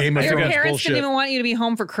What's to this go- Game of I Your Thrones parents bullshit? didn't even want you to be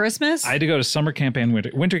home for Christmas. I had to go to summer camp and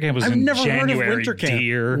winter. Winter camp was I've in never heard of January. winter camp.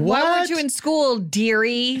 Dear, Why What? weren't you in school,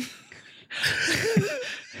 dearie?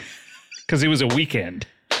 because it was a weekend.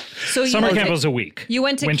 So Summer you, camp was a week. you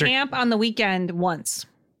went to Winter- camp on the weekend once.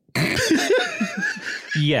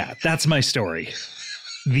 Yeah, that's my story.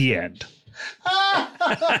 The end.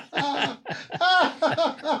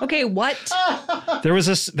 Okay, what? There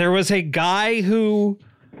was a guy who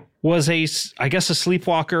was I guess a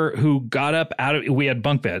sleepwalker who got up out of. We had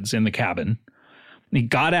bunk beds in the cabin. He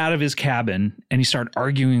got out of his cabin and he started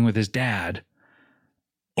arguing with his dad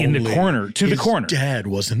in the Only corner to the his corner. Dad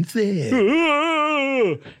wasn't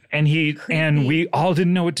there. And we all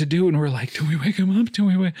didn't know what to do, and we're like, do we wake him up? Do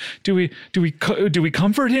we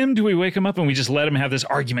comfort him? Do we wake him up? And we just let him have this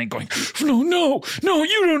argument going, no,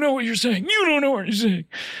 you don't know what you're saying. You don't know what you're saying.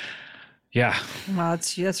 Yeah. Wow,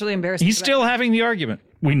 that's really embarrassing. He's still having the argument.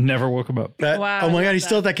 We never woke him up. Wow, Oh my I God, love he's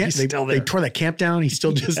still at that camp. He's They, still they there. tore that camp down. He's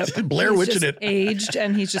still just Blair He's Witching just it. aged,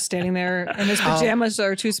 and he's just standing there, and his pajamas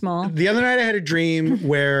are too small. The other night I had a dream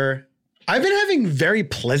where I've been having very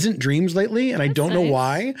pleasant dreams lately, and I don't know nice.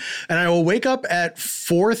 why. And I will wake up at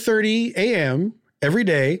 4:30 a.m. every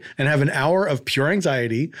day and have an hour of pure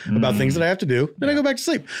anxiety about things that I have to do. Then I go back to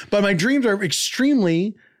sleep. But my dreams are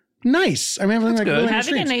extremely nice. I'm having like really nice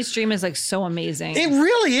Having a dreams. nice dream is like so amazing. It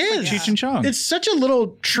really is. Cheech and Chong. It's such a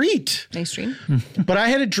little treat. Nice dream. But I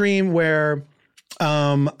had a dream where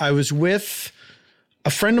I was with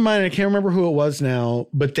a friend of mine. I can't remember who it was now,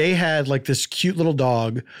 but they had like this cute little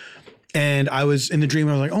dog. And I was in the dream.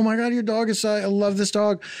 I was like, "Oh my God, your dog is! I love this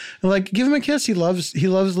dog." And like, give him a kiss. He loves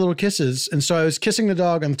little kisses. And so I was kissing the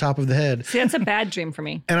dog on the top of the head. See, that's a bad dream for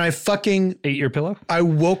me. And I fucking Ate your pillow? I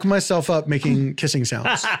woke myself up making kissing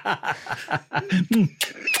sounds.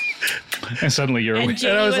 And suddenly you're And awake.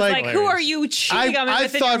 Jamie I was was like- like, "Who are you cheating on me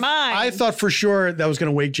with in your mind?" I thought for sure that was going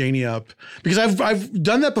to wake Janie up because I've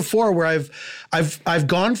done that before where I've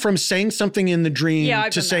gone from saying something in the dream Yeah,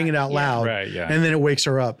 I've to done saying that. it out Yeah. loud, Right, yeah. and then it wakes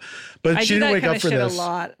her up. But I she do didn't that wake kind up of for shit this. a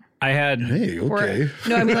lot. I had Hey, Or- okay.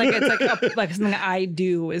 no, I mean like it's like something I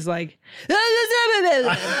do is like.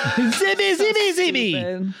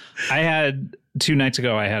 I had 2 nights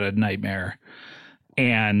ago. I had a nightmare,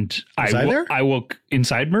 and Was I there? I woke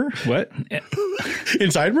inside mer. What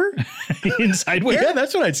Inside her? inside where? Yeah,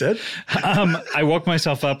 that's what I said. I woke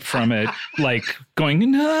myself up from it, like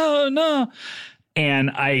going no,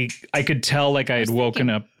 and I could tell like I had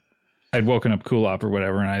woken up. I'd woken up Kulop or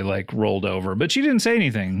whatever, and I like rolled over, but she didn't say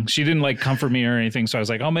anything. She didn't like comfort me or anything. So I was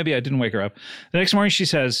like, oh, maybe I didn't wake her up. The next morning she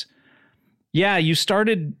says, yeah, you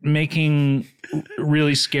started making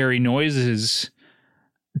really scary noises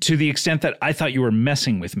to the extent that I thought you were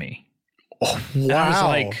messing with me. Wow. And I was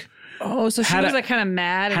like, Oh, so she Had was I- like kind of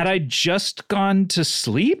mad. had I just gone to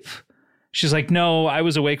sleep? She's like, no, I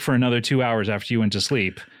was awake for another 2 hours after you went to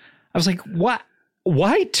sleep. I was like, what?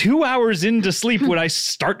 Why 2 hours into sleep would I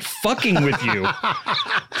start fucking with you?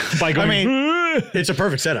 By going, it's a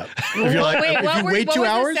perfect setup. If you're like, Wait, if what, you wait what 2 was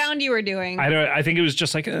hours, the sound you were doing? I think it was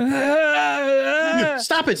just like,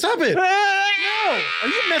 stop it, stop it. No, are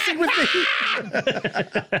you messing with me?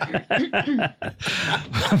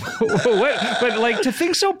 what? But like to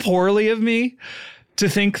think so poorly of me, to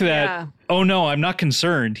think that, Yeah. oh no, I'm not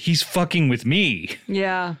concerned. He's fucking with me.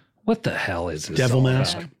 Yeah. What the hell is this? Devil all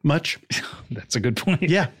mask. about? Much? That's a good point.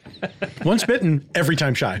 Yeah. Once bitten, every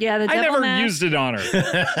time shy. Yeah, the I devil never mask. used it on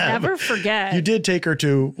her. Never forget. You did take her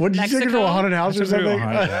to, what did you take her to, a Mexico? haunted house or Took her to a something?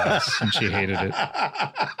 haunted house, and she hated it.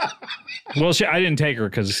 Well, I didn't take her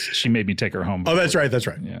because she made me take her home. Oh, that's right, that's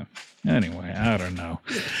right. Yeah. Anyway, I don't know.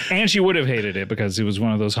 And she would have hated it because it was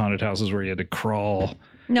one of those haunted houses where you had to crawl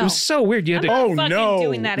No. It was so weird. You had to. I'm not fucking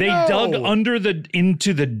doing that They again. dug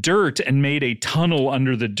into the dirt and made a tunnel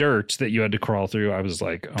under the dirt that you had to crawl through. I was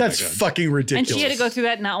like, oh That's my God. fucking ridiculous. And she had to go through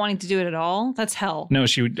that not wanting to do it at all? That's hell. No,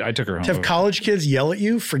 I took her home. To have college kids yell at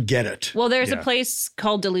you, forget it. Well, there's a Yeah. place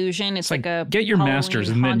called Delusion. It's like a get your Halloween masters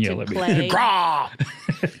and then yell at me. haunted play. Grah!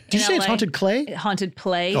 Did you say it's LA. haunted clay? Haunted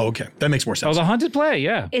play. Oh, okay. That makes more Oh, sense. the haunted play,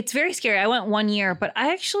 yeah. It's very scary. I went 1 year, but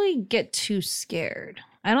I actually get too scared.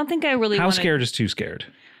 I don't think I really How want scared is too scared?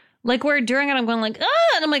 Like where during it I'm going like,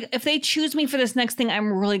 ah, and I'm like, if they choose me for this next thing,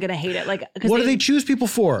 I'm really gonna hate it. Like, What do they choose people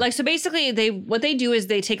for? Like, so basically, what they do is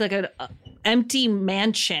they take like an empty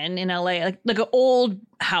mansion in LA, like an old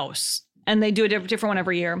house, and they do a different one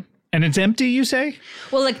every year. And it's empty, you say?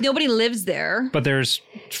 Well, like nobody lives there. But there's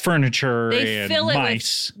furniture They and fill it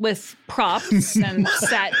mice. with props and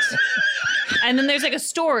set. And then there's like a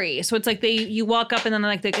story. So it's like you walk up and then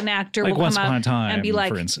like an actor Like will Once come Upon a out Time, and be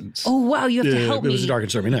like, for instance. oh, wow, you have to help It me. was a dark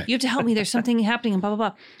and stormy night. You have to help me. There's something happening and blah, blah,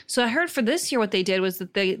 blah. So I heard for this year what they did was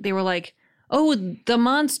that they were like, oh, the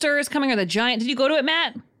monster is coming or the giant. Did you go to it,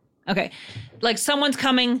 Matt? Okay. Like someone's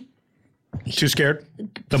coming. Too scared?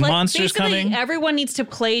 The monster's basically, coming? Everyone needs to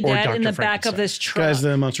play Or dead in Dr. the back of Frankenstein. this truck. Guys,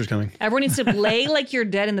 the monster's coming. Everyone needs to lay like you're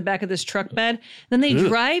dead in the back of this truck bed. Then they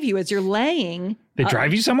drive you as you're laying. They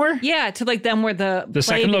drive you somewhere? Yeah, to like them where the play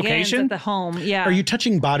second begins location? at the home. Yeah, Are you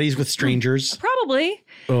touching bodies with strangers? probably?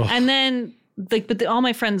 And then all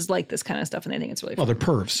my friends like this kind of stuff, and they think it's really Well, fun. they're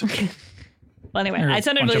pervs. Well, anyway, They're a it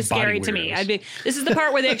sounded bunch really of body scary to me. weirdos. This is the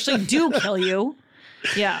part where they actually do kill you.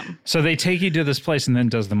 Yeah. So they take you to this place and then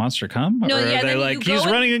does the monster come? No, or yeah, are they then like, you go he's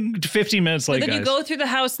and- running in 15 minutes late, Then guys. you go through the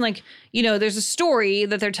house and like, there's a story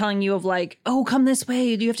that they're telling you of like, oh, come this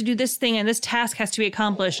way. You have to do this thing and this task has to be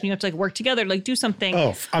accomplished. And you have to like work together, like do something.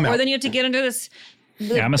 Oh, I'm Or out. then you have to get under this.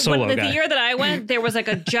 Yeah, I'm a solo The guy. year that I went, there was like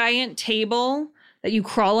a giant table that you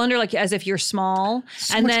crawl under, like as if you're small.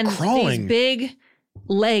 And much then crawling. these big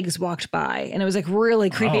legs walked by and it was like really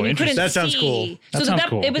creepy. Oh, and you couldn't That sounds see. cool. That sounds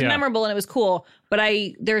cool, It was yeah. memorable and it was cool. But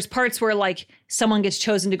there's parts where like someone gets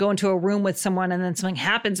chosen to go into a room with someone and then something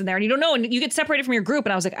happens in there and you don't know and you get separated from your group.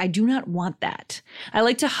 And I was like, I do not want that. I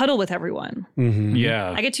like to huddle with everyone.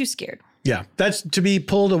 Yeah. I get too scared. Yeah, that's to be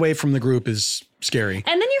pulled away from the group is scary.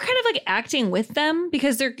 And then you're kind of like acting with them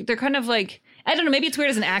because they're kind of like, I don't know, maybe it's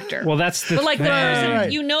weird as an actor. Well, that's the but like thing. the person,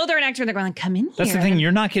 Right. they're an actor and they're going like, come in here. That's the thing.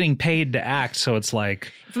 You're not getting paid to act. So it's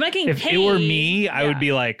like, If I'm not getting if paid, it were me, I would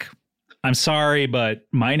be like, I'm sorry, but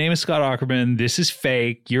my name is Scott Aukerman. This is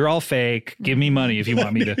fake. You're all fake. Give me money if you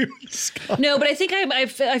want me to. No, but I think I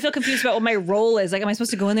feel confused about what my role is. Like, am I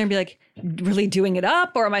supposed to go in there and be like really doing it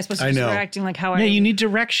up, or am I supposed to I just know. start acting like how Yeah, I? you need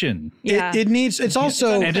direction Yeah, It's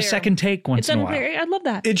also and a unclear. second take once it's in a while. unclear. I'd love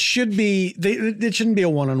that. it should be it shouldn't be a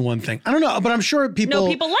one-on-one thing. I don't know, but I'm sure people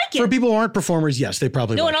people like it. For people who aren't performers, yes, they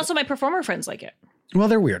probably No, like and also my performer friends like it. it. Well,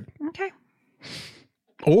 they're weird. Okay.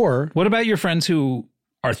 Or What about your friends who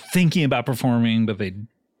are thinking about performing, but they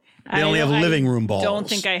they only have living room balls. I don't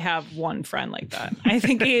think I have one friend like that. I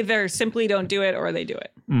think either simply don't do it or they do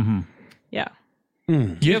it. Mm-hmm. Yeah.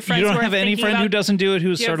 you have friends don't who are have any thinking friend who about- doesn't do it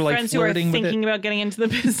who's Do you sort have of like friends who are flirting with thinking it. about getting into the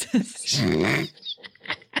business?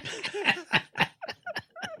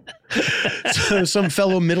 So some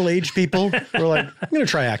fellow middle-aged people were like, I'm going to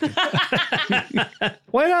try acting.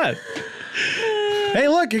 Why not? Hey,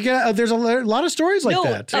 look, there's a lot of stories like No,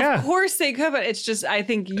 that. of course they could, but it's just I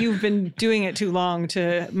think you've been doing it too long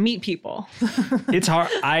to meet people. It's hard.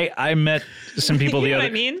 I met some people You the know other.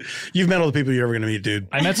 what I mean? You've met all the people you're ever going to meet, dude.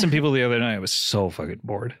 I met some people the other night. I was so fucking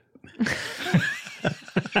bored. I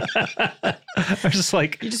was just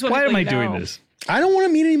like, just want why people am I you doing know. this? I don't want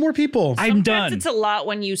to meet any more people. I'm Sometimes done. it's a lot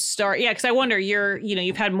when you start. Yeah, because I wonder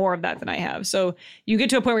you've had more of that than I have. So you get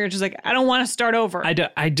to a point where you're just like, I don't want to start over. I don't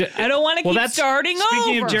want to keep starting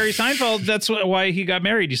Speaking over. of Jerry Seinfeld, that's why he got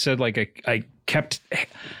married. He said, like, I kept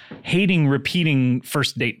hating repeating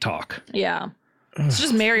first date talk. Yeah. Let's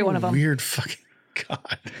just marry one of them. Weird fucking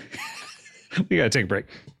God. We got to take a break.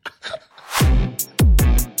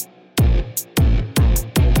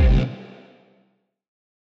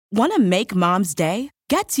 Want to make Mom's Day?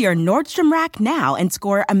 Get to your Nordstrom Rack now and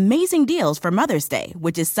score amazing deals for Mother's Day,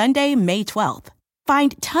 which is Sunday, May 12th.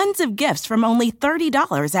 Find tons of gifts from only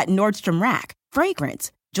 $30 at Nordstrom Rack.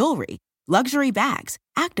 Fragrance, jewelry, luxury bags,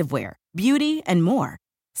 activewear, beauty, and more.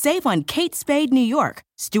 Save on Kate Spade New York,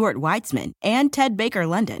 Stuart Weitzman, and Ted Baker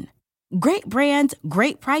London. Great brands,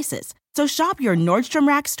 great prices. So shop your Nordstrom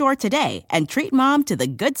Rack store today and treat Mom to the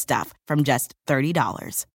good stuff from just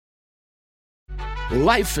 $30.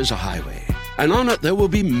 Life is a highway, and on it there will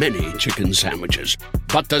be many chicken sandwiches.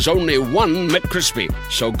 But there's only one McCrispy.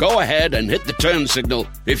 So go ahead and hit the turn signal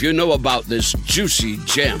if you know about this juicy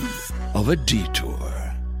gem of a detour.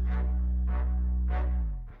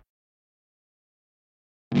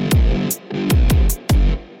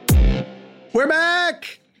 We're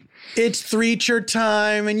back. It's Threacher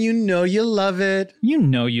time, and you know you love it. You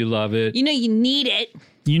know you love it. You know you need it.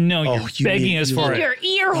 You know you're you begging need- us you for In it. your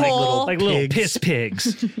ear hole. Like little pigs. piss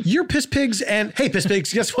pigs. You're Piss Pigs, and hey, Piss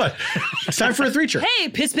Pigs, guess what? It's time for a Threacher. Hey,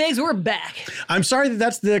 piss pigs, we're back. I'm sorry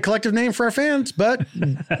that's the collective name for our fans, but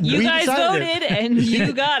You we guys decided voted, it. and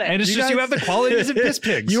you got it. And it's You just you guys- have the qualities of piss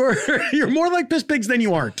pigs. You're more like Piss Pigs than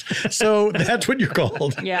you aren't. So that's what you're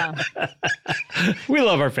called. Yeah. We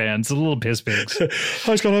love our fans, the little piss pigs.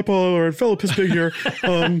 Hi, Scott. Hi, Paul. Our fellow Piss Pig here.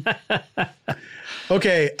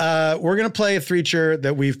 Okay, we're going to play a Threacher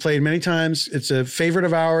that we've played many times. It's a favorite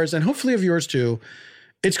of ours and hopefully of yours too.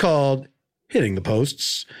 It's called Hitting the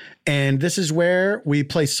Posts. And this is where we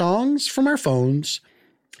play songs from our phones.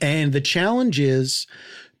 And the challenge is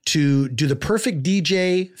to do the perfect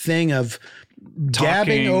DJ thing of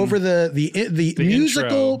gabbing over the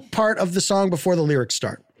musical intro. part of the song before the lyrics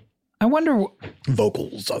start. I wonder,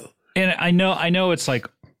 Vocals. and I know it's like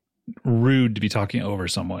rude to be talking over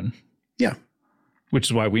someone, Yeah. which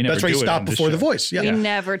is why we never That's why do you it stop on this before the show. voice. Yeah. We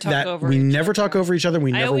never talk over We each never other. talk over each other.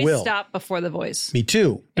 We I never always will. stop before the voice. Me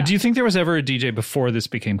too. But do you think there was ever a DJ before this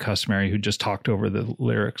became customary who just talked over the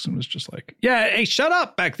lyrics and was just like, yeah, hey, shut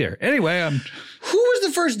up back there. Anyway, Who was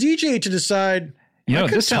the first DJ to decide, You know, I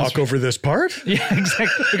could this sounds- talk over this part? yeah,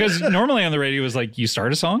 exactly. Because normally on the radio it was like, you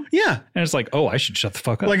start a song Yeah. and it's like, oh, I should shut the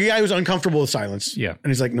fuck up. Like a guy who's uncomfortable with silence. Yeah. And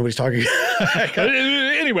he's like, nobody's talking.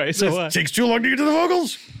 Anyway, so It takes too long to get to the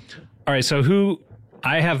vocals. all right, so who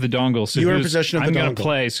I have the dongle, so You are in who's- possession of the I'm gonna dongle.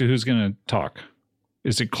 play, so who's gonna talk?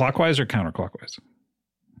 Is it clockwise or counterclockwise?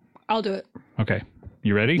 I'll do it. Okay.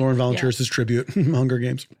 You ready? Lauren volunteers his tribute. Hunger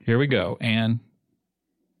Games. Here we go. And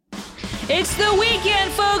It's the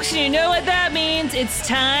weekend, folks, and you know what that means. It's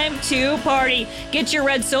time to party. Get your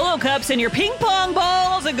red Solo cups and your ping pong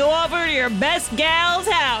balls and go over to your best gal's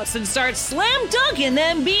house and start slam dunking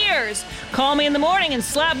them beers. Call me in the morning and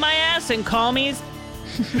slap my ass and call me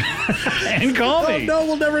call Oh, me. no,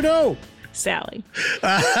 we'll never know. Sally.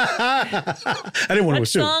 I didn't want to What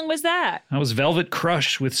assume. song was that? That was Velvet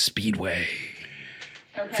Crush with Speedway.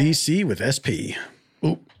 VC with SP.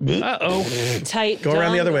 Ooh. Uh-oh. Tight. Go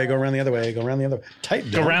around the other dongle. way. Go around the other way. Go around the other way. Tight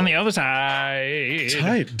dongle. Go around the other side.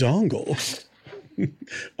 Tight dongle.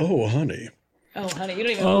 Oh, honey. Oh, honey, you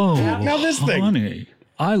don't even. Oh, Now this thing. honey,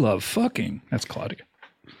 I love fucking. That's Claudio.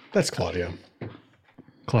 That's Claudio.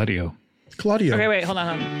 Claudio. Claudio. Okay, wait, hold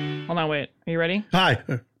on. Hold on, wait. Are you ready? Hi.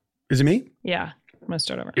 Is it me? Yeah. I'm going to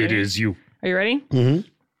start over. It Ready? is you. Are you ready?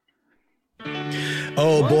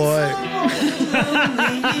 Oh, boy.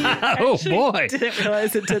 Oh, boy. Didn't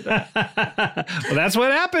realize it did that. Well, that's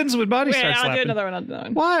what happens when body Wait, starts I'll do slapping. another one. I'll do another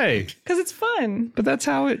one. Why? Because it's fun. But that's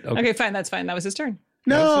how it... Okay, fine. That's fine. That was his turn.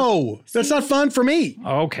 No, that's not fun for me.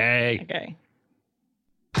 Okay. Okay.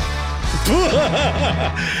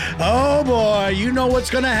 Oh, boy. You know what's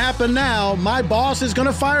going to happen now. My boss is going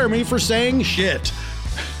to fire me for saying shit.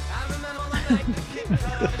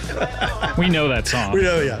 We know that song. We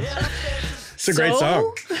know, yeah. It's a great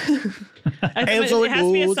song. It so has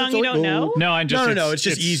to be a goes, song so you it don't know. goes. No, I'm just... No. It's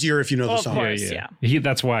just easier if you know the Of song. course. Yeah. Yeah.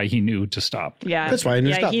 That's why he knew to stop. Yeah. That's why I knew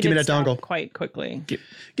to stop. he Give me did that stop dongle. quite quickly.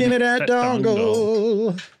 Give me that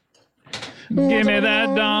dongle. Give me that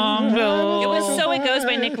dongle. It was So It Goes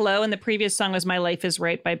by Nick Lowe, and the previous song was My Life Is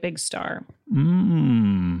Right by Big Star.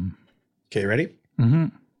 Okay, ready?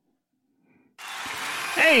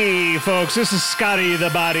 Hey, folks, this is Scotty the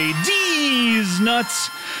Body D's Nuts.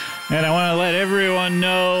 And I want to let everyone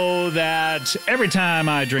know that every time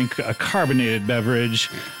I drink a carbonated beverage,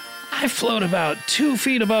 I float about 2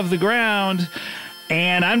 feet above the ground.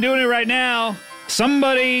 And I'm doing it right now.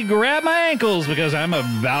 Somebody grab my ankles because I'm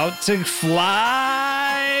about to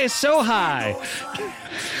fly so high.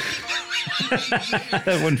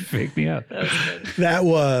 That wouldn't fake me out. That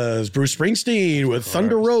was Bruce Springsteen with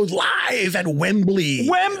Thunder Road live at Wembley.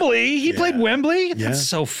 Wembley? He played Wembley? That's Yeah.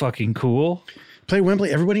 so fucking cool. Play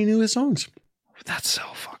Wembley. Everybody knew his songs. That's so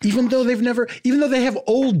fucking Even though they have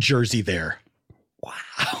Old Jersey there.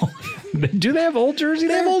 Do they have Old Jersey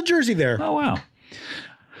They there? have Old Jersey there. Oh, wow.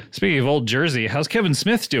 Speaking of Old Jersey, how's Kevin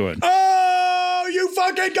Smith doing? Oh, you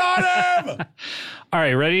fucking got him! All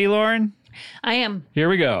right, ready, Lauren? I am. Here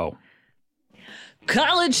we go.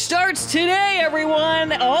 College starts today,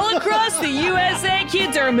 everyone. All across the USA,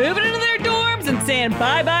 kids are moving into their dorms and saying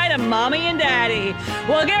bye-bye to mommy and daddy.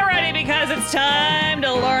 Well, get ready because it's time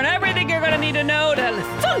to learn everything you're going to need to know to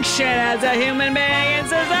function as a human being in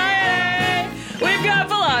society. We've got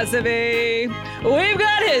philosophy. We've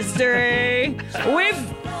got history.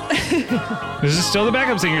 This is still the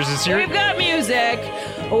backup singers this year. We've got music.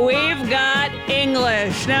 We've got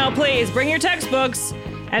English. Now, please bring your textbooks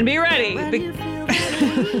and be ready.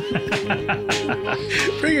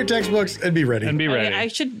 Bring your textbooks and be ready. I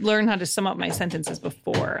should learn how to sum up my sentences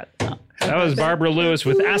before. That was Barbara Lewis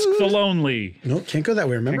with Ask the Lonely. No, can't go that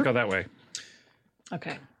way, remember? Can't go that way.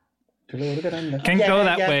 Okay. Can't go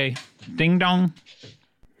that way. Ding dong.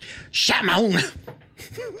 Shamon.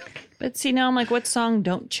 But see, now I'm like, what song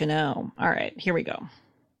don't you know? All right, here we go.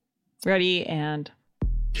 Ready and...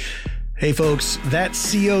 Hey folks, that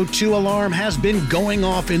CO2 alarm has been going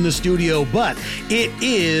off in the studio, but it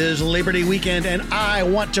is Labor Day weekend and I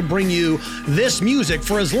want to bring you this music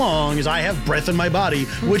for as long as I have breath in my body,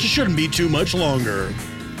 which shouldn't be too much longer.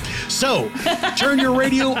 So, turn your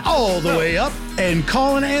radio all the way up and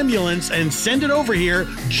call an ambulance and send it over here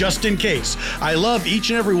just in case. I love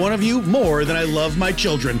each and every one of you more than I love my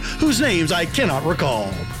children, whose names I cannot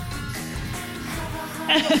recall.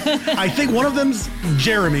 I think one of them's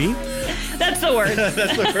Jeremy. That's the word.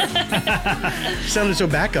 That's the word. Sounded so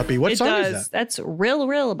back-uppy. What song is that? That's Rill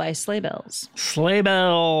Rill by Sleigh Bells. Sleigh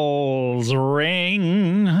bells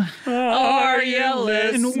ring. Are you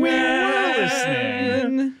listening? We're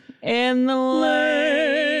listening. In the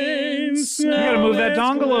lanes. You gotta move that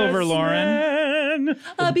dongle over, Lauren.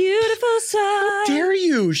 A beautiful sight. Dare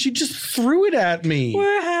you? She just threw it at me.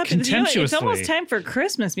 We're happy. Contemptuously. It's almost time for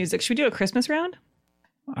Christmas music. Should we do a Christmas round?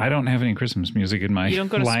 I don't have any Christmas music in my You don't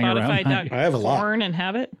go to lying around. Spotify.com I have a lot. and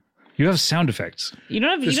have it? You have sound effects. You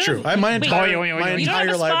don't have. It's you true. don't I have my entire, wait, my you don't entire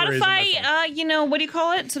have a library is in my Spotify, phone. what do you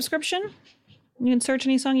call it? Subscription? You can search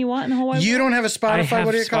any song you want in the whole wide You world. don't have a I Spotify? have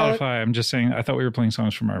What do you call it? Spotify. I'm just saying, I thought we were playing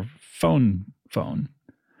songs from our phone,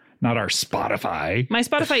 not our Spotify. My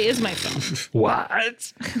Spotify is my phone.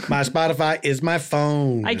 What? My Spotify is my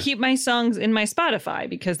phone. I keep my songs in my Spotify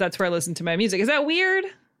because that's where I listen to my music. Is that weird?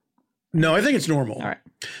 No, I think it's normal. All right.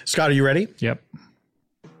 Scott, are you ready? Yep.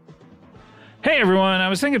 Hey, everyone. I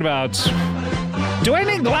was thinking about, do I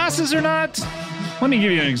need glasses or not? Let me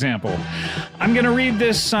give you an example. I'm going to read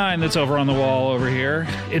this sign that's over on the wall over here.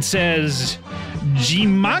 It says,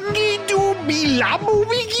 Jimangi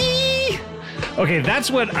Dubilabubigi. Okay,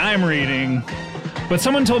 that's what I'm reading. But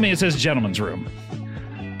someone told me it says gentleman's room.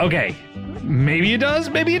 Okay, maybe it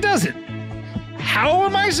does, maybe it doesn't. How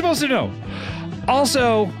am I supposed to know?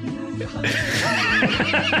 Also,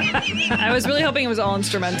 I was really hoping it was all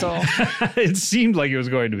instrumental. it seemed like it was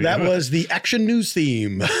going to be. That was the Action News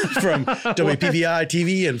theme from WPVI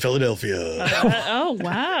TV in Philadelphia. Oh,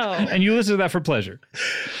 wow. And you listen to that for pleasure.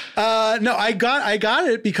 No, I got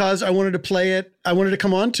it because I wanted to play it. I wanted to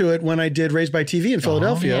come on to it when I did Raised by TV in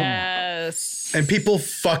Philadelphia. Yes. And people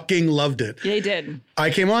fucking loved it. They did. I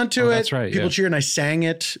came on to it. That's right, People yeah. cheered and I sang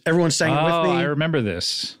it. Everyone sang it with me. I remember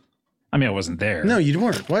this. I mean, I wasn't there. No, you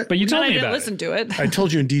weren't. What? But you told I me didn't about listen to it. I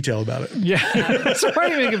told you in detail about it. Yeah. So why are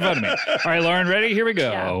you making fun of me? All right, Lauren, ready? Here we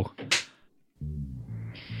go.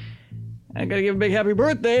 I gotta give a big happy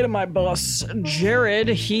birthday to my boss, Jared.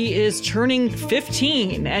 He is turning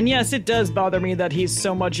 15. And yes, it does bother me that he's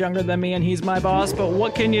so much younger than me and he's my boss, but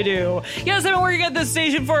what can you do? Yes, I've been working at this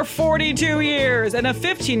station for 42 years, and a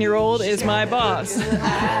 15-year-old is my boss.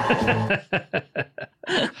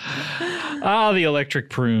 The electric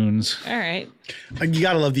prunes. All right. You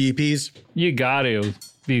gotta love the EPs. You got to.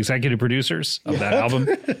 The executive producers of that album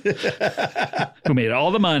who made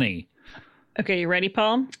all the money. Okay, you ready,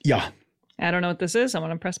 Paul? Yeah. I don't know what this is. I'm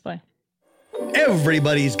gonna press play.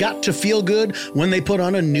 Everybody's got to feel good when they put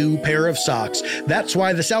on a new pair of socks. That's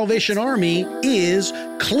why the Salvation Army is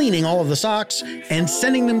cleaning all of the socks and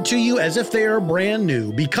sending them to you as if they are brand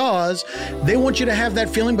new, because they want you to have that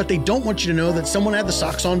feeling, but they don't want you to know that someone had the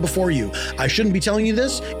socks on before you. I shouldn't be telling you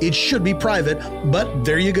this. It should be private, but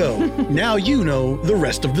there you go. Now you know the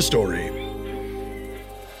rest of the story.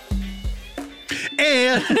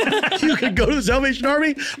 And you can go to the Salvation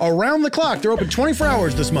Army around the clock. They're open 24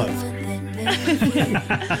 hours this month. What is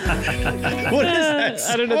that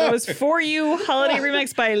song? I don't know. That was For You Holiday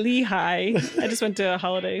Remix by Lehigh. I just went to a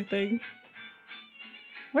holiday thing.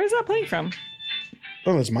 Where's that playing from?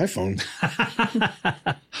 Oh, that's my phone.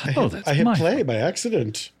 That's I hit my play phone. by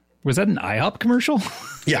accident. Was that an IHOP commercial?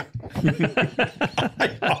 Yeah.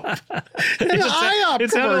 IHOP. An IHOP It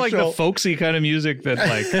sounded like the commercial. folksy kind of music that,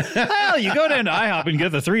 like, well, you go down to IHOP and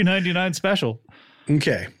get the $3.99 special.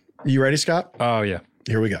 Okay. You ready, Scott? Oh, yeah.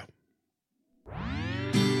 Here we go.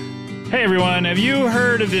 Hey, everyone. Have you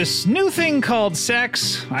heard of this new thing called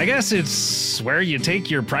sex? I guess it's where you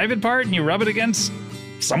take your private part and you rub it against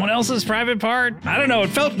someone else's private part. I don't know. It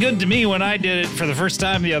felt good to me when I did it for the first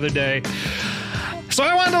time the other day. So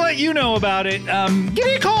I wanted to let you know about it. Give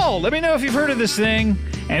me a call. Let me know if you've heard of this thing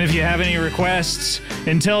and if you have any requests.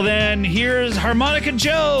 Until then, here's Harmonica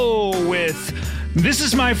Joe with This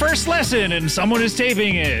is my first lesson, and someone is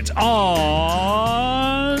taping it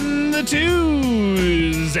on the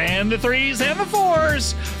 2s and the 3s and the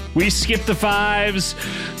 4s. We skip the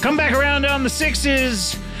 5s, come back around on the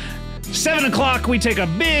 6s. 7 o'clock, we take a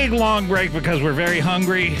big long break because we're very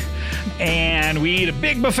hungry, and we eat a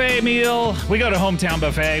big buffet meal. We go to Hometown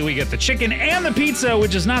Buffet. We get the chicken and the pizza,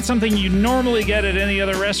 which is not something you normally get at any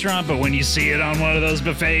other restaurant, but when you see it on one of those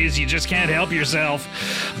buffets, you just can't help yourself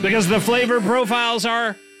because the flavor profiles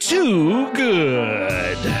are too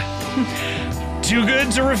good. Too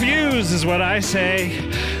good to refuse is what I say.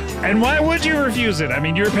 And why would you refuse it? I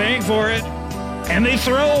mean, you're paying for it. And they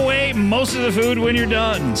throw away most of the food when you're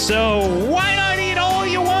done. So why not eat all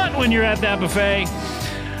you want when you're at that buffet?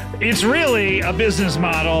 It's really a business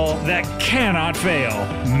model that cannot fail.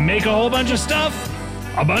 Make a whole bunch of stuff,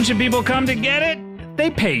 a bunch of people come to get it, they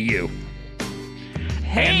pay you.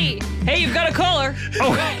 Hey, you've got a caller.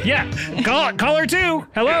 Oh, yeah. Caller 2.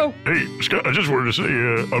 Hello. Hey, Scott, I just wanted to say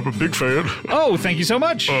I'm a big fan. Oh, thank you so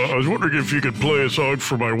much. I was wondering if you could play a song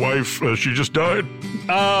for my wife. She just died.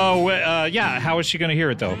 Oh, yeah. How is she going to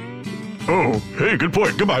hear it, though? Oh, hey, good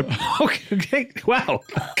point. Goodbye. Okay. Wow.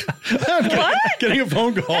 What? Getting a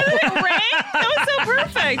phone call. It rang? That was so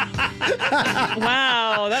perfect.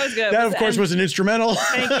 Wow, that was good. That, of course, was an instrumental.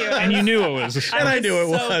 Thank you. And you knew it was. And I knew it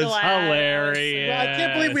was. Hilarious. I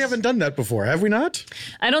can't believe we haven't done that before. Have we not?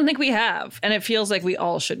 I don't think we have, and it feels like we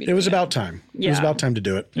all should be. It was about time. It was Yeah. about time to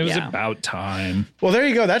do it. It was Yeah. about time. Well, there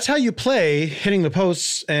you go. That's how you play hitting the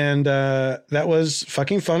posts. And that was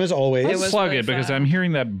fucking fun as always. It was Plug really it because fun. I'm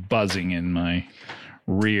hearing that buzzing in my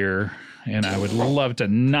rear, and I would love to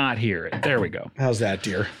not hear it. There we go. How's that,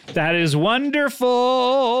 dear? That is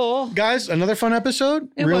wonderful. Guys, another fun episode.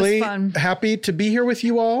 It was really fun. happy to be here with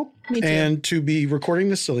you all. Me too. And to be recording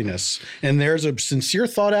this silliness. And there's a sincere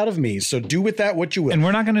thought out of me. So do with that what you will. And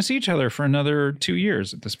we're not going to see each other for another 2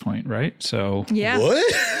 years at this point, right? So, Yeah.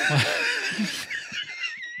 What?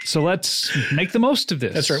 so let's make the most of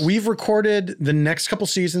this. That's right. We've recorded the next couple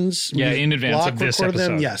seasons. Yeah, We've in advance block of this recorded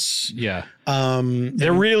episode. them. Yes. Yeah.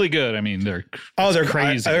 They're really good. I mean, they're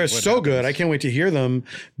crazy. They're what so good. happens. I can't wait to hear them.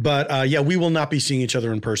 But yeah, we will not be seeing each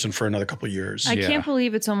other in person for another couple years. I Yeah. can't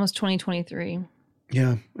believe it's almost 2023.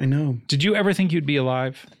 Yeah, I know. Did you ever think you'd be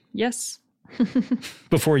alive Yes.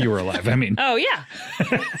 before you were alive? I mean, Oh yeah.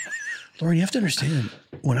 Lauren, you have to understand,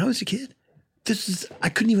 when I was a kid, I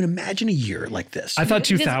couldn't even imagine a year like this. I thought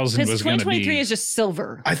 2000 Because was going to 2023 be. is just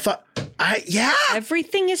silver. I thought,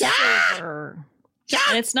 Everything is silver. Yeah.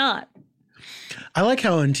 And it's not. I like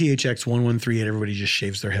how on THX 1138, everybody just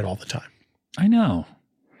shaves their head all the time. I know.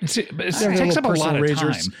 It takes up a lot of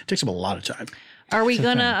time. It takes up a lot of time. Are we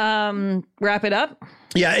gonna wrap it up?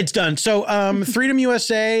 Yeah, it's done. So Freedom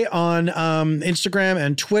USA on Instagram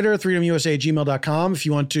and Twitter, freedomusa@gmail.com. If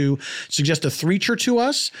you want to suggest a threecher to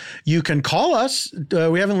us, you can call us.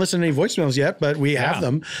 We haven't listened to any voicemails yet, but we have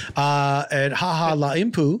them at haha la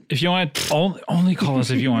impu. If you want, only call us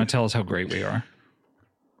if you want to tell us how great we are.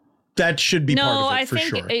 That should be No, part of it I for think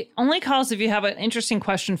sure. it only calls if you have an interesting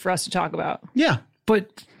question for us to talk about. Yeah.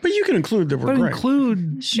 But you can include that we're great.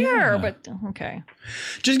 include Sure, but okay.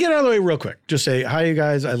 Just get out of the way real quick. Just say, hi, you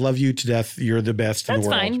guys. I love you to death. You're the best in That's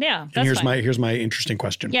the world. fine. Yeah, And that's here's fine. here's my interesting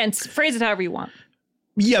question. Yeah, and phrase it however you want.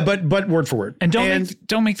 Yeah, but word for word. And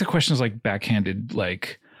don't make the questions like backhanded.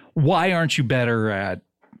 Like, why aren't you better at?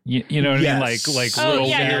 You know what I mean? Yes. Like Oh little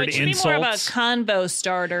yeah, no, weird it should insults. be more about convo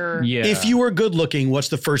starter. Yeah. If you were good looking, what's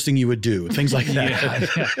the first thing you would do? Things like that.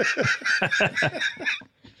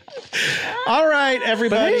 All right, but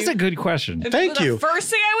everybody. it is a good question. Thank The you. first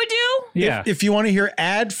thing I would do. Yeah. If you want to hear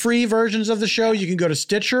ad-free versions of the show, you can go to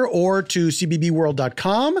Stitcher or to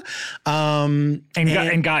cbbworld.com.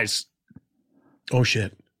 And guys, Oh,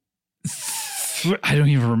 shit. I don't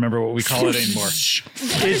even remember what we call it anymore.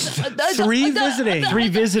 It's three visiting. Three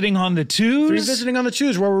visiting on the twos. Three visiting on the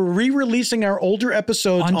Tues, where we're re-releasing our older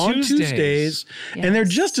episodes On on Tuesdays. Tuesdays. And they're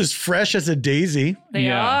just as fresh as a daisy. They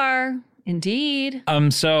Yeah. are indeed.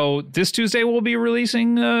 So this Tuesday we'll be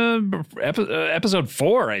releasing episode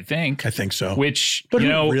 4, I think. I think so. Which, But you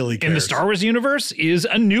who know, really in the cares? Star Wars universe is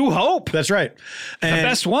A New Hope. That's right. And the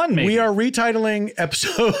best one, maybe. We are retitling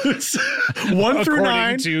episodes 1 through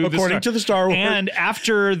 9 according to the Star Wars. And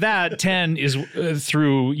after that, 10 is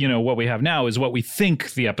through, what we have now is what we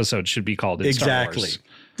think the episode should be called in Star Wars.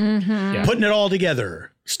 Yeah. Putting it all together.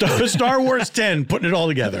 Star Wars 10, putting it all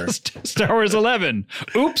together. Star Wars 11.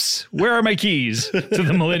 Oops, where are my keys to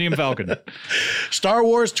the Millennium Falcon? Star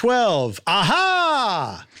Wars 12.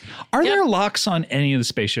 Aha! Are there locks on any of the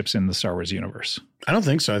spaceships in the Star Wars universe? I don't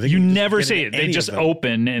think so. I think You can just never get see into it. They any just of them.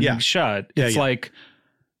 open and Yeah. shut. Yeah, It's yeah. like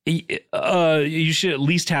You should at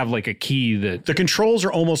least have like a key that The controls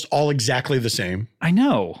are almost all exactly the same. I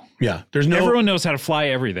know. Yeah. There's no. Everyone knows how to fly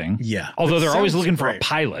everything. Yeah. Although That they're always sounds looking for a great.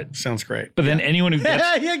 pilot. Sounds great. But then anyone who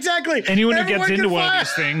gets Yeah, exactly. anyone who Everyone gets into can one fly. of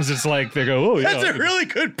these things, it's like they go, oh yeah. That's a really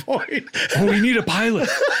good point. Oh, we need a pilot.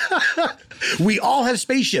 We all have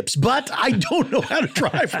spaceships, but I don't know how to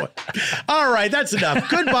drive one. All right, that's enough.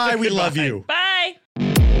 Goodbye. We love you. Bye.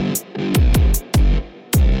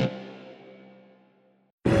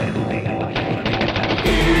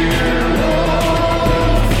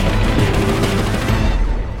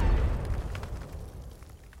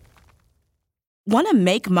 Want to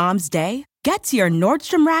make Mom's Day? Get to your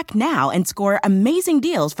Nordstrom Rack now and score amazing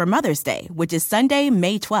deals for Mother's Day, which is Sunday,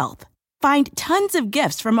 May 12th. Find tons of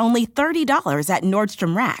gifts from only $30 at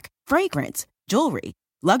Nordstrom Rack. Fragrance, jewelry,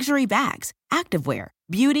 luxury bags, activewear,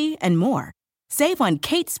 beauty, and more. Save on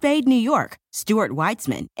Kate Spade New York, Stuart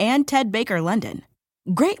Weitzman, and Ted Baker London.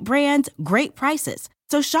 Great brands, great prices.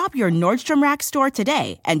 So shop your Nordstrom Rack store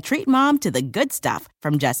today and treat Mom to the good stuff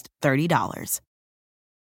from just $30.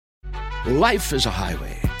 Life is a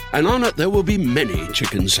highway, and on it there will be many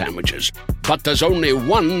chicken sandwiches. But there's only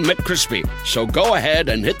one McCrispy. So go ahead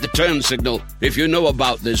and hit the turn signal if you know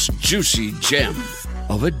about this juicy gem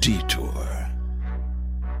of a detour.